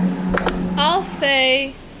one. I'll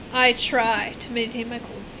say I try to maintain my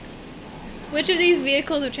cool and stay calm. Which of these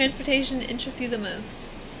vehicles of transportation interests you the most?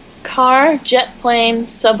 Car, jet plane,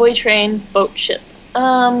 subway train, boat ship.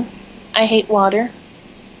 I hate water.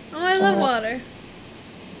 Oh, I love water.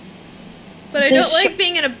 But I don't like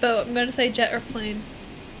being in a boat. I'm going to say jet or plane.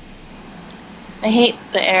 I hate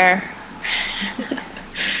the air.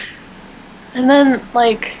 And then,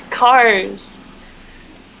 like, cars.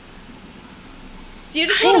 Do you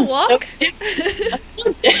just want to walk? Yeah,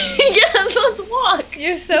 let's walk.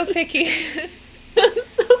 You're so picky.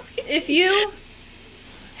 If you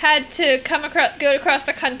had to go across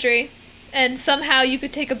the country and somehow you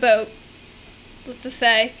could take a boat, let's just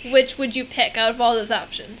say, which would you pick out of all those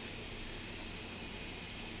options?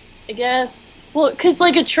 I guess, well, because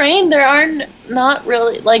like a train, there are not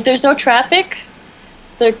really, like there's no traffic.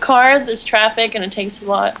 The car, there's traffic and it takes a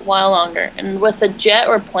while longer. And with a jet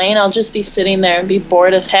or plane, I'll just be sitting there and be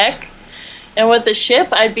bored as heck. And with a ship,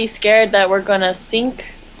 I'd be scared that we're gonna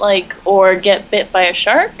sink, like, or get bit by a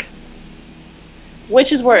shark.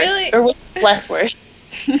 Which is worse, really? Or which is less worse.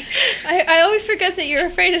 I always forget that you're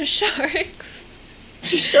afraid of sharks.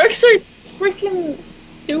 Sharks are freaking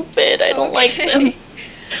stupid. I don't like them.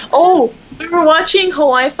 Oh, we were watching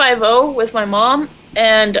Hawaii Five-0 with my mom,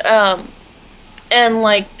 and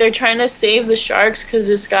like they're trying to save the sharks because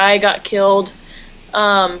this guy got killed,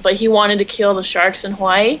 but he wanted to kill the sharks in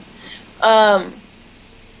Hawaii, and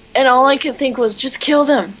all I could think was just kill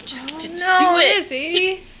them, just do it,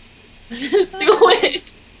 Izzy. just do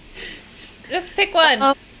it. Just pick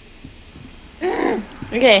one.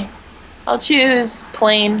 Okay, I'll choose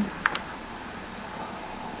plane.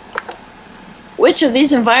 which of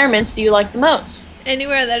these environments do you like the most?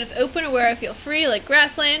 Anywhere that is open or where I feel free, like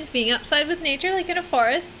grasslands, being outside with nature, like in a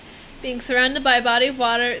forest, being surrounded by a body of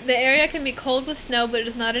water. The area can be cold with snow, but it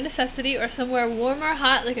is not a necessity, or somewhere warm or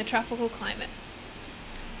hot, like a tropical climate.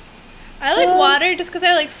 I like water just because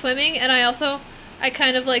I like swimming, and I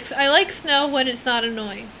like snow when it's not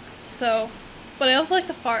annoying. So, but I also like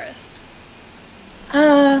the forest.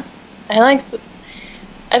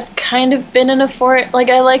 I've kind of been in a forest. Like,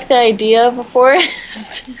 I like the idea of a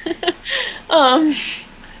forest.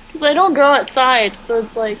 Because I don't go outside, so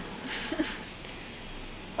it's like,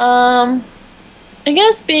 I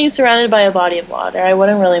guess being surrounded by a body of water, I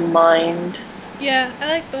wouldn't really mind. Yeah, I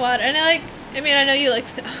like the water, and I know you like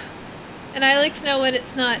snow. And I like snow when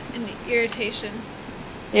it's not an irritation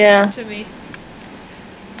Yeah. to me.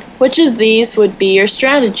 Which of these would be your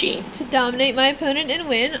strategy? To dominate my opponent and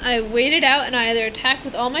win, I wait it out and I either attack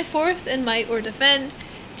with all my force and might or defend,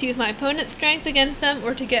 to use my opponent's strength against them,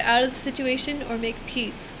 or to get out of the situation or make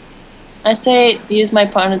peace. I say use my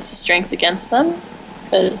opponent's strength against them,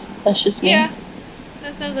 because that's just me. Yeah,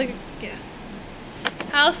 that sounds like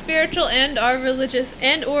How spiritual and or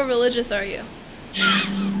religious are you?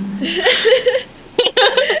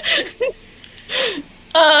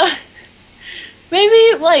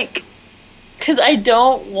 Maybe, like, because I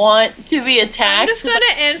don't want to be attacked. I'm just going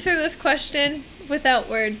to answer this question without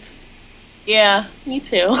words. Yeah, me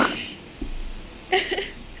too.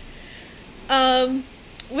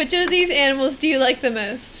 Which of these animals do you like the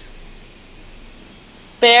most?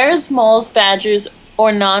 Bears, moles, badgers,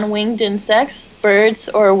 or non-winged insects, birds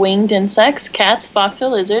or winged insects, cats, fox or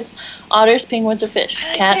lizards, otters, penguins, or fish. I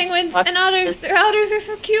like Cats, penguins fox, and otters. Their otters are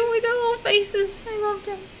so cute with their little faces. I love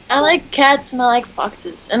them. I like cats and I like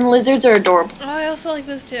foxes, and lizards are adorable. Oh, I also like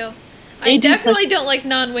those too. They I do definitely push- don't like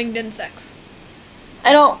non-winged insects.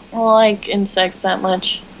 I don't like insects that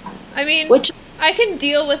much. I mean, Which I can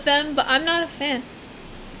deal with them, but I'm not a fan.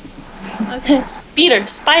 Okay.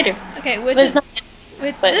 spider. Okay, But it's not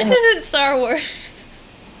insects, but this anyway. isn't Star Wars.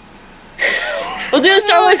 We'll do a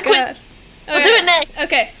Star Wars quiz. God. We'll do it next.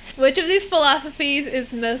 Okay, which of these philosophies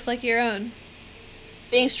is most like your own?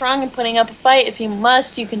 Being strong and putting up a fight. If you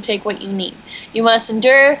must, you can take what you need. You must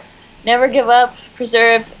endure, never give up,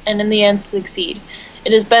 preserve, and in the end succeed.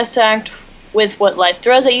 It is best to act with what life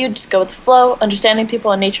throws at you. Just go with the flow, understanding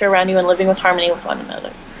people and nature around you, and living with harmony with one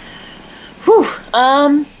another. Whew.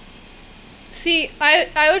 See,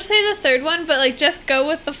 I would say the third one, but like just go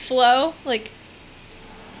with the flow. Like,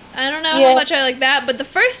 I don't know how much I like that, but the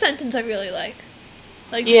first sentence I really like.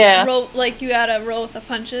 Like, just roll, like you gotta roll with the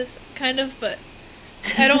punches, kind of. But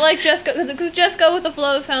I don't like just go, because just go with the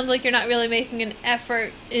flow sounds like you're not really making an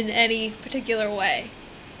effort in any particular way.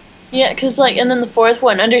 Yeah, because, like, and then the fourth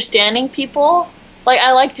one, understanding people. Like,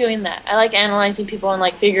 I like doing that. I like analyzing people and,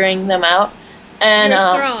 like, figuring them out. And,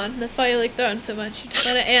 You're Thrawn. That's why you like Thrawn so much. You just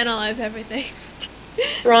gotta analyze everything.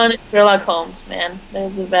 Thrawn and Sherlock Holmes, man. They're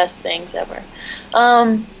the best things ever.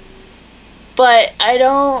 But I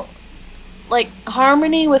don't, like,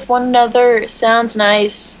 harmony with one another sounds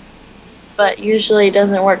nice, but usually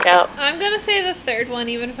doesn't work out. I'm gonna say the third one,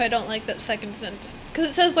 even if I don't like that second sentence. Because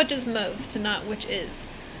it says which is most, and not which is.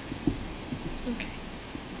 Okay.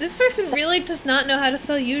 This person really does not know how to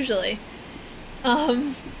spell usually.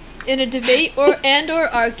 In a debate or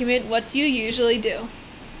argument, what do you usually do?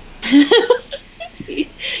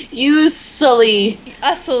 Usually.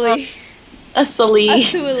 Usily.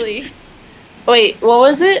 Usily. Wait, what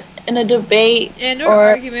was it? In a debate or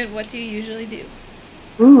argument, what do you usually do?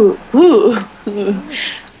 Ooh.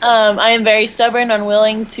 I am very stubborn,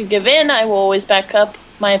 unwilling to give in. I will always back up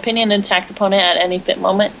my opinion and attack the opponent at any fit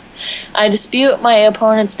moment. I dispute my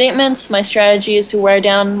opponent's statements. My strategy is to wear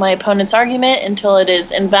down my opponent's argument until it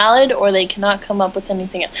is invalid or they cannot come up with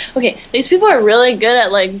anything else. Okay, these people are really good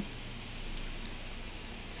at, like,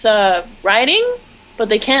 writing, but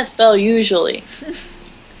they can't spell usually.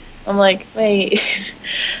 I'm like, wait.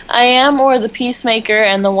 I am or the peacemaker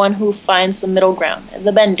and the one who finds the middle ground.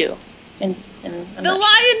 The Bendu. The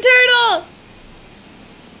lion turtle!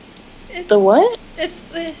 The what?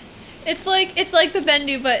 It's like the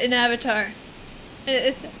Bendu, but in Avatar.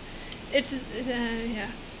 Yeah.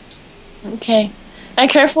 Okay. I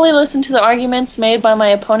carefully listen to the arguments made by my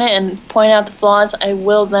opponent and point out the flaws. I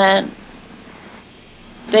will then...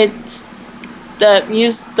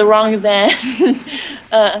 use the wrong then.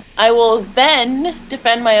 I will then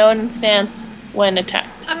defend my own stance when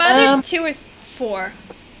attacked. I'm either 2 or 4.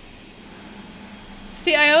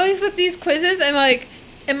 See, I always, with these quizzes, I'm like,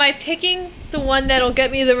 am I picking the one that'll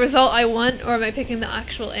get me the result I want, or am I picking the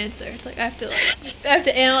actual answer? It's like I have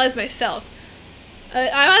to analyze myself.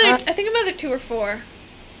 I think I'm either 2 or 4.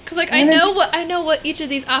 Because, like, I know what each of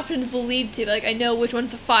these options will lead to. Like, I know which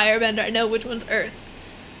one's a firebender. I know which one's earth,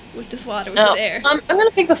 which is water, which is air. I'm going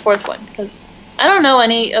to pick the fourth one, because I don't know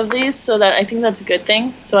any of these, so that I think that's a good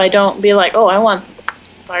thing. So I don't be like, oh, I want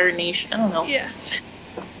Fire Nation. I don't know. Yeah.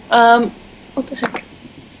 What the heck?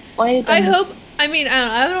 Why did I I don't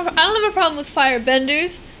know. I don't have a problem with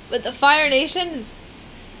firebenders, but the Fire Nation is...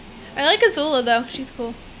 I like Azula, though. She's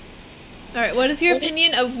cool. Alright, what is your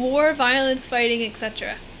opinion of war, violence, fighting,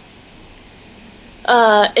 etc.?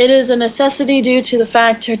 It is a necessity due to the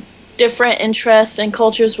fact that different interests and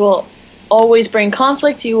cultures will always bring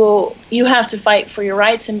conflict. You have to fight for your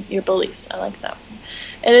rights and your beliefs. I like that one.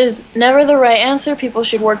 It is never the right answer. People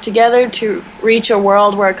should work together to reach a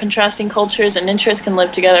world where contrasting cultures and interests can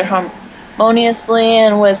live together harmoniously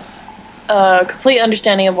and with complete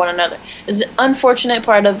understanding of one another. It's an unfortunate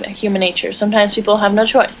part of human nature. Sometimes people have no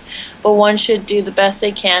choice, but one should do the best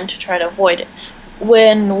they can to try to avoid it.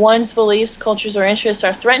 When one's beliefs, cultures, or interests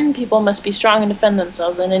are threatened, people must be strong and defend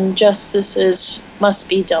themselves, and injustices must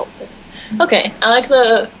be dealt with. Okay, I like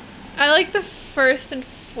the first and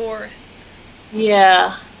fourth.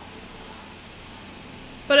 Yeah.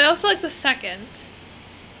 But I also like the second.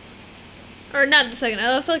 Or not the second,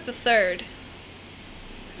 I also like the third.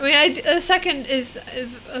 I mean, the second is,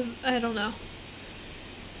 I don't know.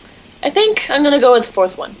 I think I'm going to go with the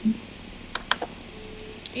fourth one.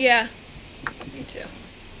 Yeah, me too.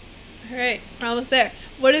 Alright, we're almost there.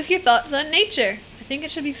 What is your thoughts on nature? I think it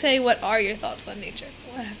should be say, what are your thoughts on nature?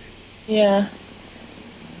 Whatever. Yeah.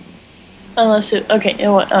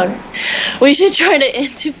 We should try to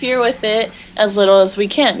interfere with it as little as we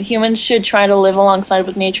can. Humans should try to live alongside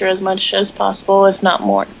with nature as much as possible, if not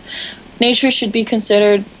more. Nature should be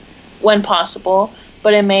considered when possible,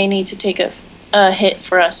 but it may need to take a hit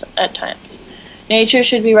for us at times. Nature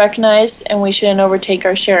should be recognized, and we shouldn't overtake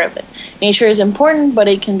our share of it. Nature is important, but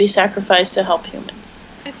it can be sacrificed to help humans.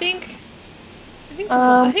 I think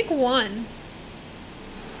one.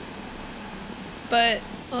 But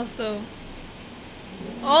also,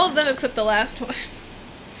 all of them except the last one.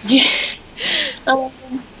 Yeah.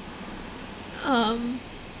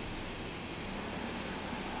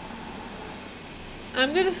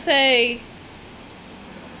 I'm gonna say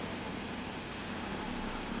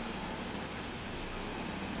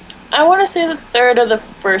I want to say the third or the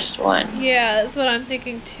first one. Yeah, that's what I'm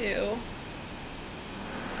thinking too.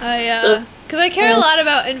 Because I care a lot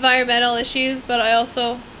about environmental issues, but I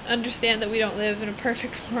also understand that we don't live in a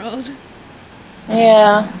perfect world.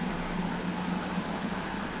 Yeah.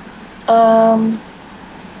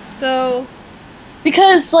 So.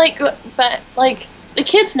 Because the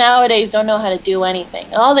kids nowadays don't know how to do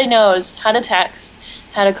anything. All they know is how to text,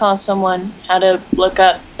 how to call someone, how to look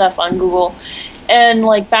up stuff on Google. And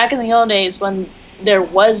back in the old days when there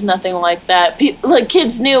was nothing like that,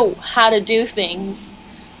 kids knew how to do things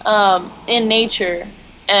in nature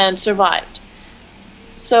and survived.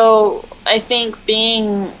 So I think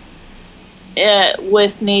being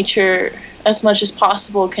with nature as much as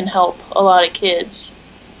possible can help a lot of kids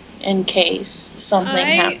in case something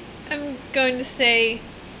happens. I'm going to say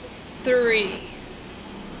 3.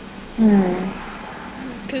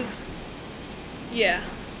 Because, yeah.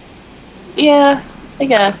 Yeah, I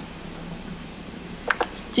guess.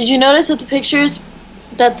 Did you notice that the pictures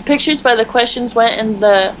by the questions went in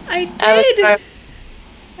the Avatar?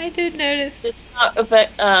 I did notice. It's not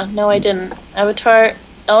no, I didn't. Avatar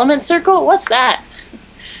element circle? What's that?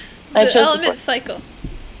 I chose element cycle.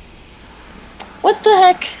 What the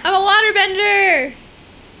heck? I'm a waterbender.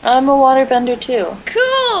 I'm a waterbender too.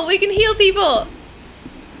 Cool. We can heal people.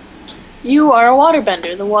 You are a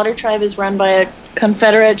waterbender. The water tribe is run by a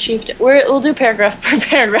Confederate chieftain. We'll do paragraph per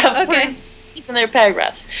paragraph. Okay. In their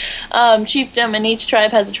paragraphs. Chiefdom, and each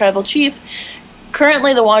tribe has a tribal chief.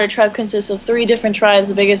 Currently, the water tribe consists of 3 different tribes,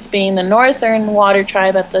 the biggest being the Northern Water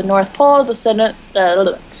Tribe at the North Pole. The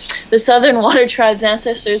Southern Water Tribe's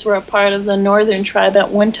ancestors were a part of the Northern Tribe at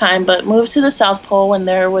one time, but moved to the South Pole when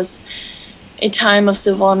there was a time of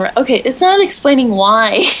civil unrest. Okay, it's not explaining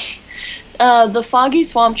why. The Foggy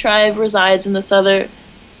Swamp Tribe resides in the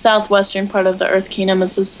southwestern part of the Earth Kingdom and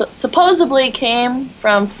supposedly came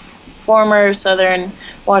from former Southern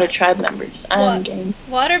Water Tribe members.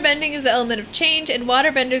 Waterbending is the element of change, and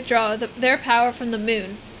waterbenders draw their power from the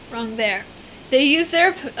moon. Wrong there. They use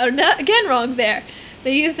wrong there.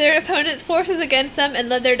 They use their opponent's forces against them and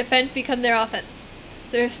let their defense become their offense.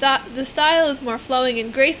 The style is more flowing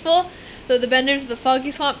and graceful, though the benders of the Foggy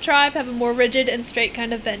Swamp Tribe have a more rigid and straight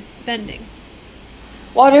kind of bending.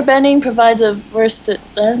 Waterbending provides a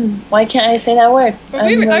why can't I say that word? Are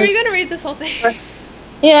we going to read this whole thing?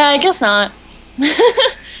 Yeah, I guess not.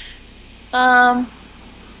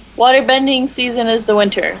 Waterbending season is the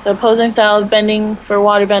winter. The opposing style of bending for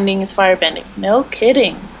waterbending is firebending. No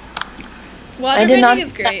kidding. I did not- Waterbending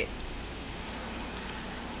is great.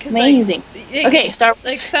 'Cause, Amazing. like, Okay, Star Wars.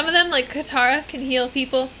 Like some of them, like Katara, can heal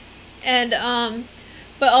people, and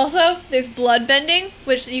but also there's blood bending,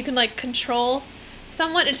 which you can like control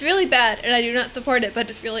someone. It's really bad, and I do not support it, but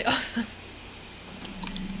it's really awesome.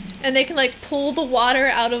 And they can like pull the water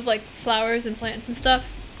out of like flowers and plants and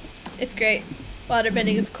stuff. It's great.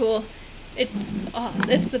 Waterbending is cool. It's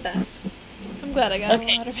the best. I'm glad I got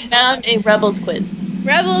Okay, waterbending. found a Rebels quiz.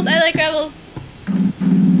 Rebels, I like Rebels.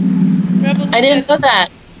 Rebels. I is didn't good. know that.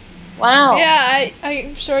 Wow. Yeah,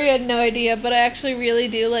 I'm sure you had no idea, but I actually really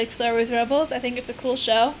do like Star Wars Rebels. I think it's a cool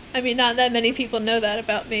show. I mean, not that many people know that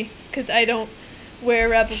about me, because I don't wear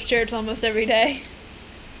Rebels shirts almost every day.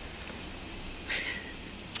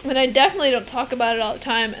 And I definitely don't talk about it all the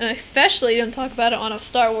time, and I especially don't talk about it on a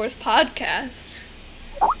Star Wars podcast.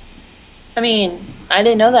 I mean, I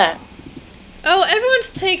didn't know that. Oh, everyone's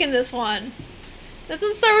taken this one. That's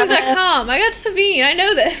on StarWars.com. I got Sabine. I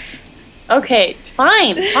know this. Okay,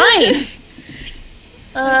 fine.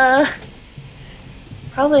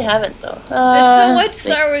 Probably haven't though. It's the what let's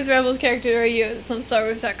see. Star Wars Rebels character are you? It's on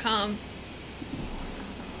StarWars.com.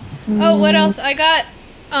 Oh, what else? I got,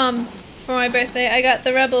 for my birthday, I got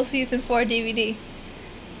the Rebels Season 4 DVD.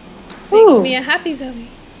 Ooh. Makes me a happy Zoe.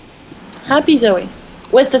 Happy Zoe.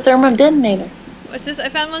 With the thermum detonator. What's this? I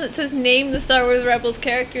found one that says name the Star Wars Rebels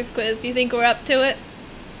characters quiz. Do you think we're up to it?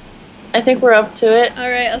 I think we're up to it.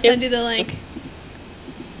 Alright, I'll send you the link.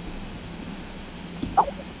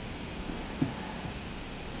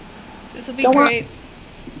 This will be Don't great.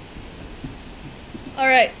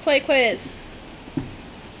 Alright, play quiz.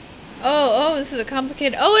 Oh, this is a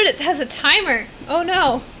complicated... Oh, and it has a timer. Oh,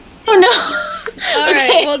 no. Oh no. Alright,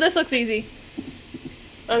 Okay. well, this looks easy.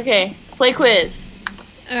 Okay. Play quiz.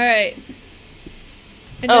 Alright.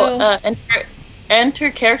 I know. Oh,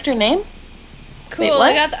 enter character name? Cool, wait,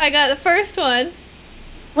 what? I got the first one.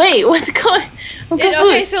 Wait, what's going? I'm confused.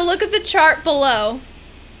 Okay, so look at the chart below.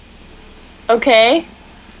 Okay.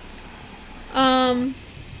 And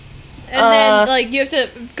then like you have to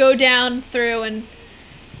go down through and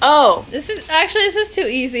Oh. this is too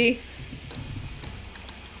easy.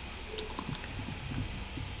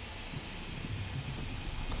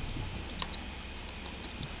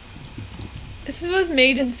 This was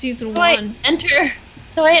made in season How do I 1. enter? How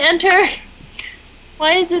do I enter?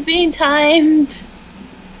 Why is it being timed?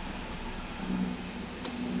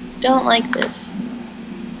 Don't like this.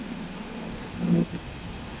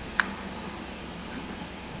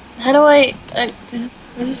 How do I...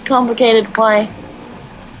 this is complicated. Why?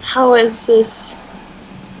 How is this...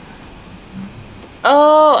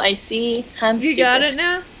 Oh, I see. I'm You stupid. got it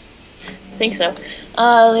now? I think so.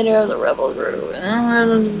 Leader of the rebel group.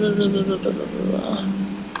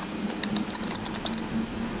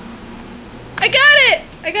 I got it!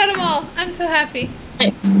 I got them all. I'm so happy.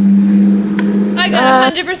 Hey. I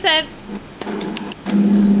got 100%.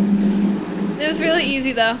 It was really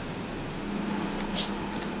easy though.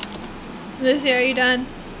 Lucy, are you done?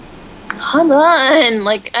 Hold on.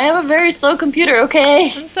 Like, I have a very slow computer,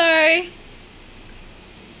 okay? I'm sorry.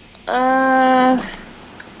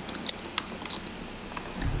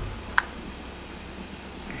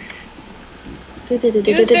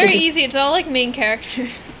 It was very easy. It's all like main characters.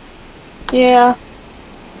 Yeah.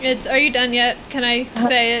 Are you done yet? Can I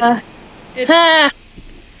say it?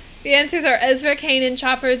 The answers are Ezra, Kanan,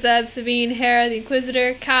 Chopper, Zeb, Sabine, Hera, the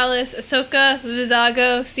Inquisitor, Kallus, Ahsoka,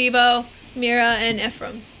 Vizago, Sibo, Mira, and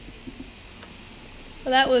Ephraim.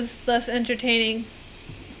 Well, that was less entertaining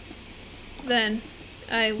than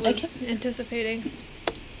I was anticipating.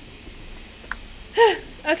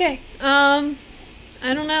 Okay. I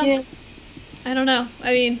don't know. Yeah. I don't know.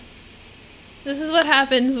 I mean, this is what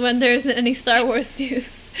happens when there isn't any Star Wars news.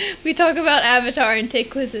 We talk about Avatar and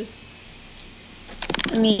take quizzes.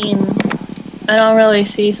 I mean, I don't really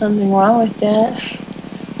see something wrong with that.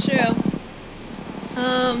 True.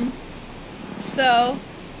 So,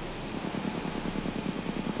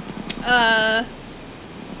 I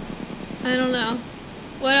don't know.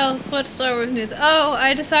 What else? What Star Wars news? Oh,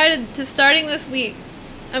 I decided to, starting this week,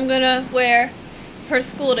 I'm gonna wear, for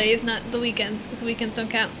school days, not the weekends, because the weekends don't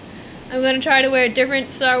count. I'm gonna try to wear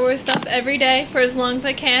different Star Wars stuff every day for as long as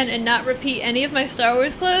I can and not repeat any of my Star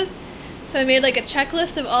Wars clothes. So I made like a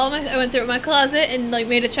checklist of all my, I went through my closet and like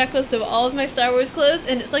made a checklist of all of my Star Wars clothes,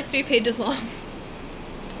 and it's like 3 pages long.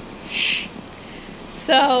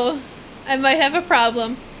 So, I might have a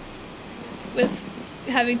problem with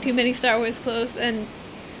having too many Star Wars clothes. And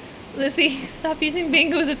Lizzie, stop using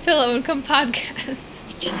Bingo as a pillow and come podcast.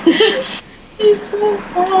 He's so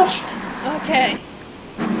soft. Okay.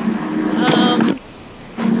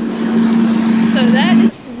 So that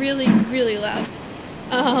is really, really loud.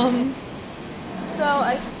 So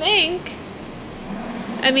I think,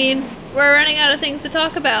 we're running out of things to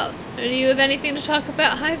talk about. Do you have anything to talk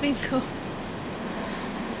about? Hi, Bingo.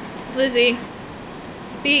 Lizzie,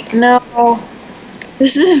 speak. No.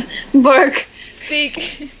 This is Bark.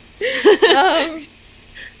 Speak.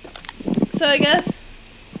 So I guess,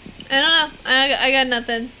 I don't know. I got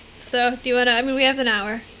nothing. So do you want to, we have an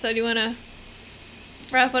hour. So do you want to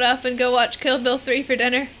wrap it up and go watch Kill Bill 3 for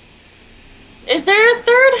dinner? Is there a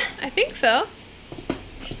third? I think so.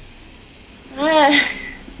 I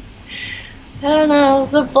don't know.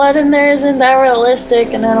 The blood in there isn't that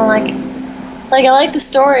realistic, and I don't like it. Like, I like the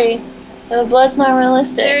story, but the blood's not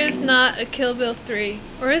realistic. There is not a Kill Bill 3.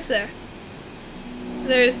 Or is there?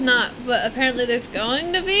 There is not, but apparently there's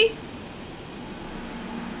going to be.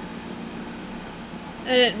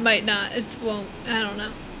 And it might not. It won't. I don't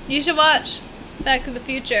know. You should watch Back to the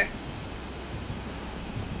Future.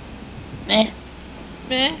 Meh.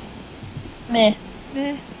 Meh. Meh.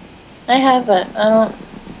 Meh. I have it. I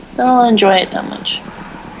don't enjoy it that much.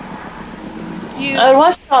 You I would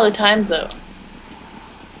watch it all the time, though.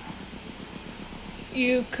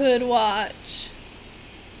 you could watch.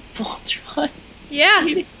 Voltron. Yeah,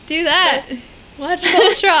 do that. Watch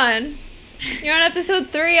Voltron. You're on episode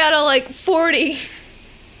 3 out of like 40.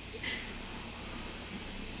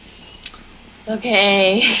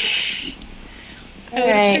 Okay. I would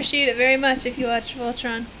Alright. appreciate it very much if you watch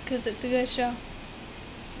Voltron, because it's a good show.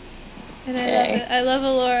 And I love Okay. it. I love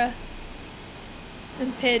Allura.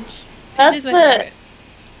 And Pidge. Pidge That's is my the- favorite.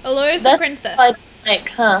 Allure's the That's princess. like,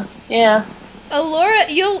 huh? Yeah.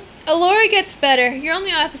 Allura gets better. You're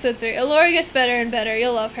only on episode 3. Allura gets better and better.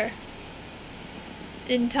 You'll love her.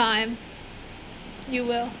 In time. You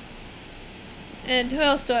will. And who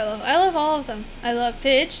else do I love? I love all of them. I love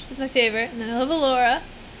Pidge, is my favorite, and then I love Allura,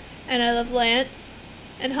 and I love Lance,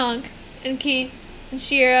 and Hunk, and Keith, and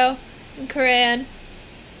Shiro, and Karan.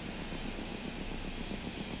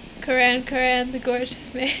 Karan, the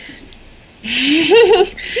gorgeous man. You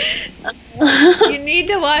need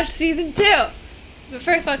to watch season 2. But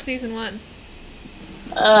first watch season 1.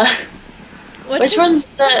 Which one's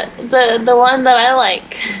the one that I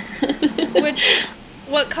like?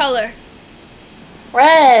 What color?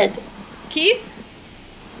 Red. Keith?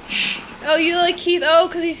 Oh, you like Keith? Oh,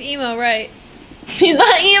 because he's emo, right. He's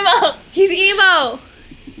not emo. He's emo!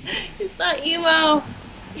 He's not emo.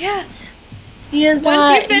 Yeah. He is Once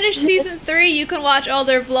not. you finish season 3, you can watch all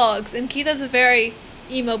their vlogs. And Keith has a very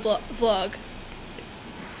emo vlog.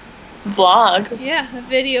 Vlog. Yeah, a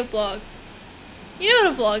video vlog. You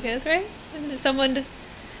know what a vlog is, right? And someone just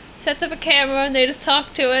sets up a camera and they just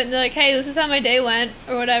talk to it and they're like, hey, this is how my day went,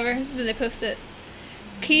 or whatever. And then they post it.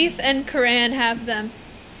 Keith and Karan have them.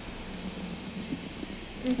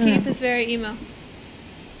 And Keith is very emo.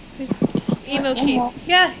 He's emo Keith. Emo.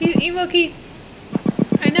 Yeah, he's emo Keith.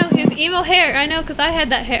 I know, he has emo hair. I know, because I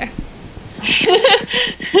had that hair.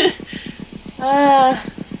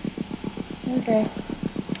 Okay.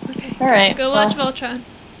 Okay. Alright. Go watch Voltron.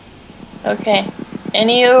 Okay.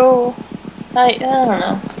 And you... I don't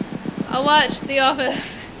know. I'll watch The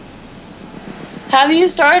Office. Have you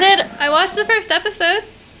started? I watched the first episode.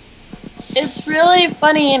 It's really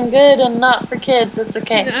funny and good and not for kids. It's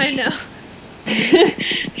okay. I know.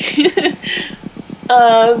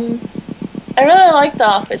 I really like The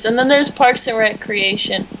Office. And then there's Parks and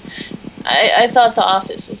Recreation. I thought The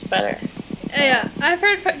Office was better. Yeah, I've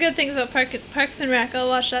heard good things about Parks and Rec. I'll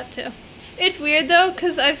watch that too. It's weird though,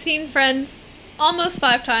 because I've seen Friends almost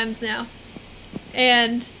 5 times now.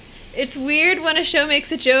 And it's weird when a show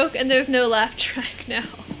makes a joke and there's no laugh track now.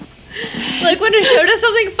 Like when a show does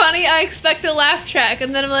something funny, I expect a laugh track,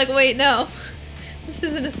 and then I'm like, wait, no. This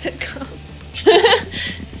isn't a sitcom.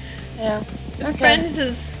 Yeah. Okay. Friends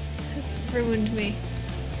has ruined me.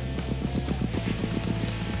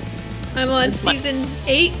 I'm on It's my- season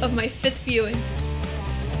 8 of my 5th viewing.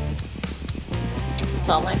 It's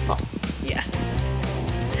all my fault. Yeah.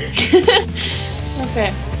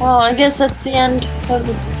 Okay. Well, I guess that's the end of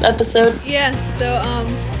the episode. Yeah, so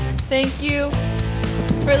thank you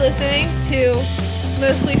for listening to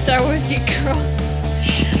Mostly Star Wars Geek Girl.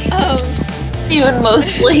 Even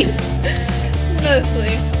mostly.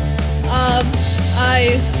 Mostly.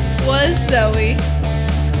 I was Zoe.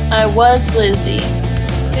 I was Lizzie.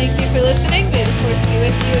 Thank you for listening. May the force be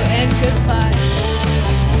with you, and goodbye.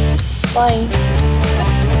 Bye.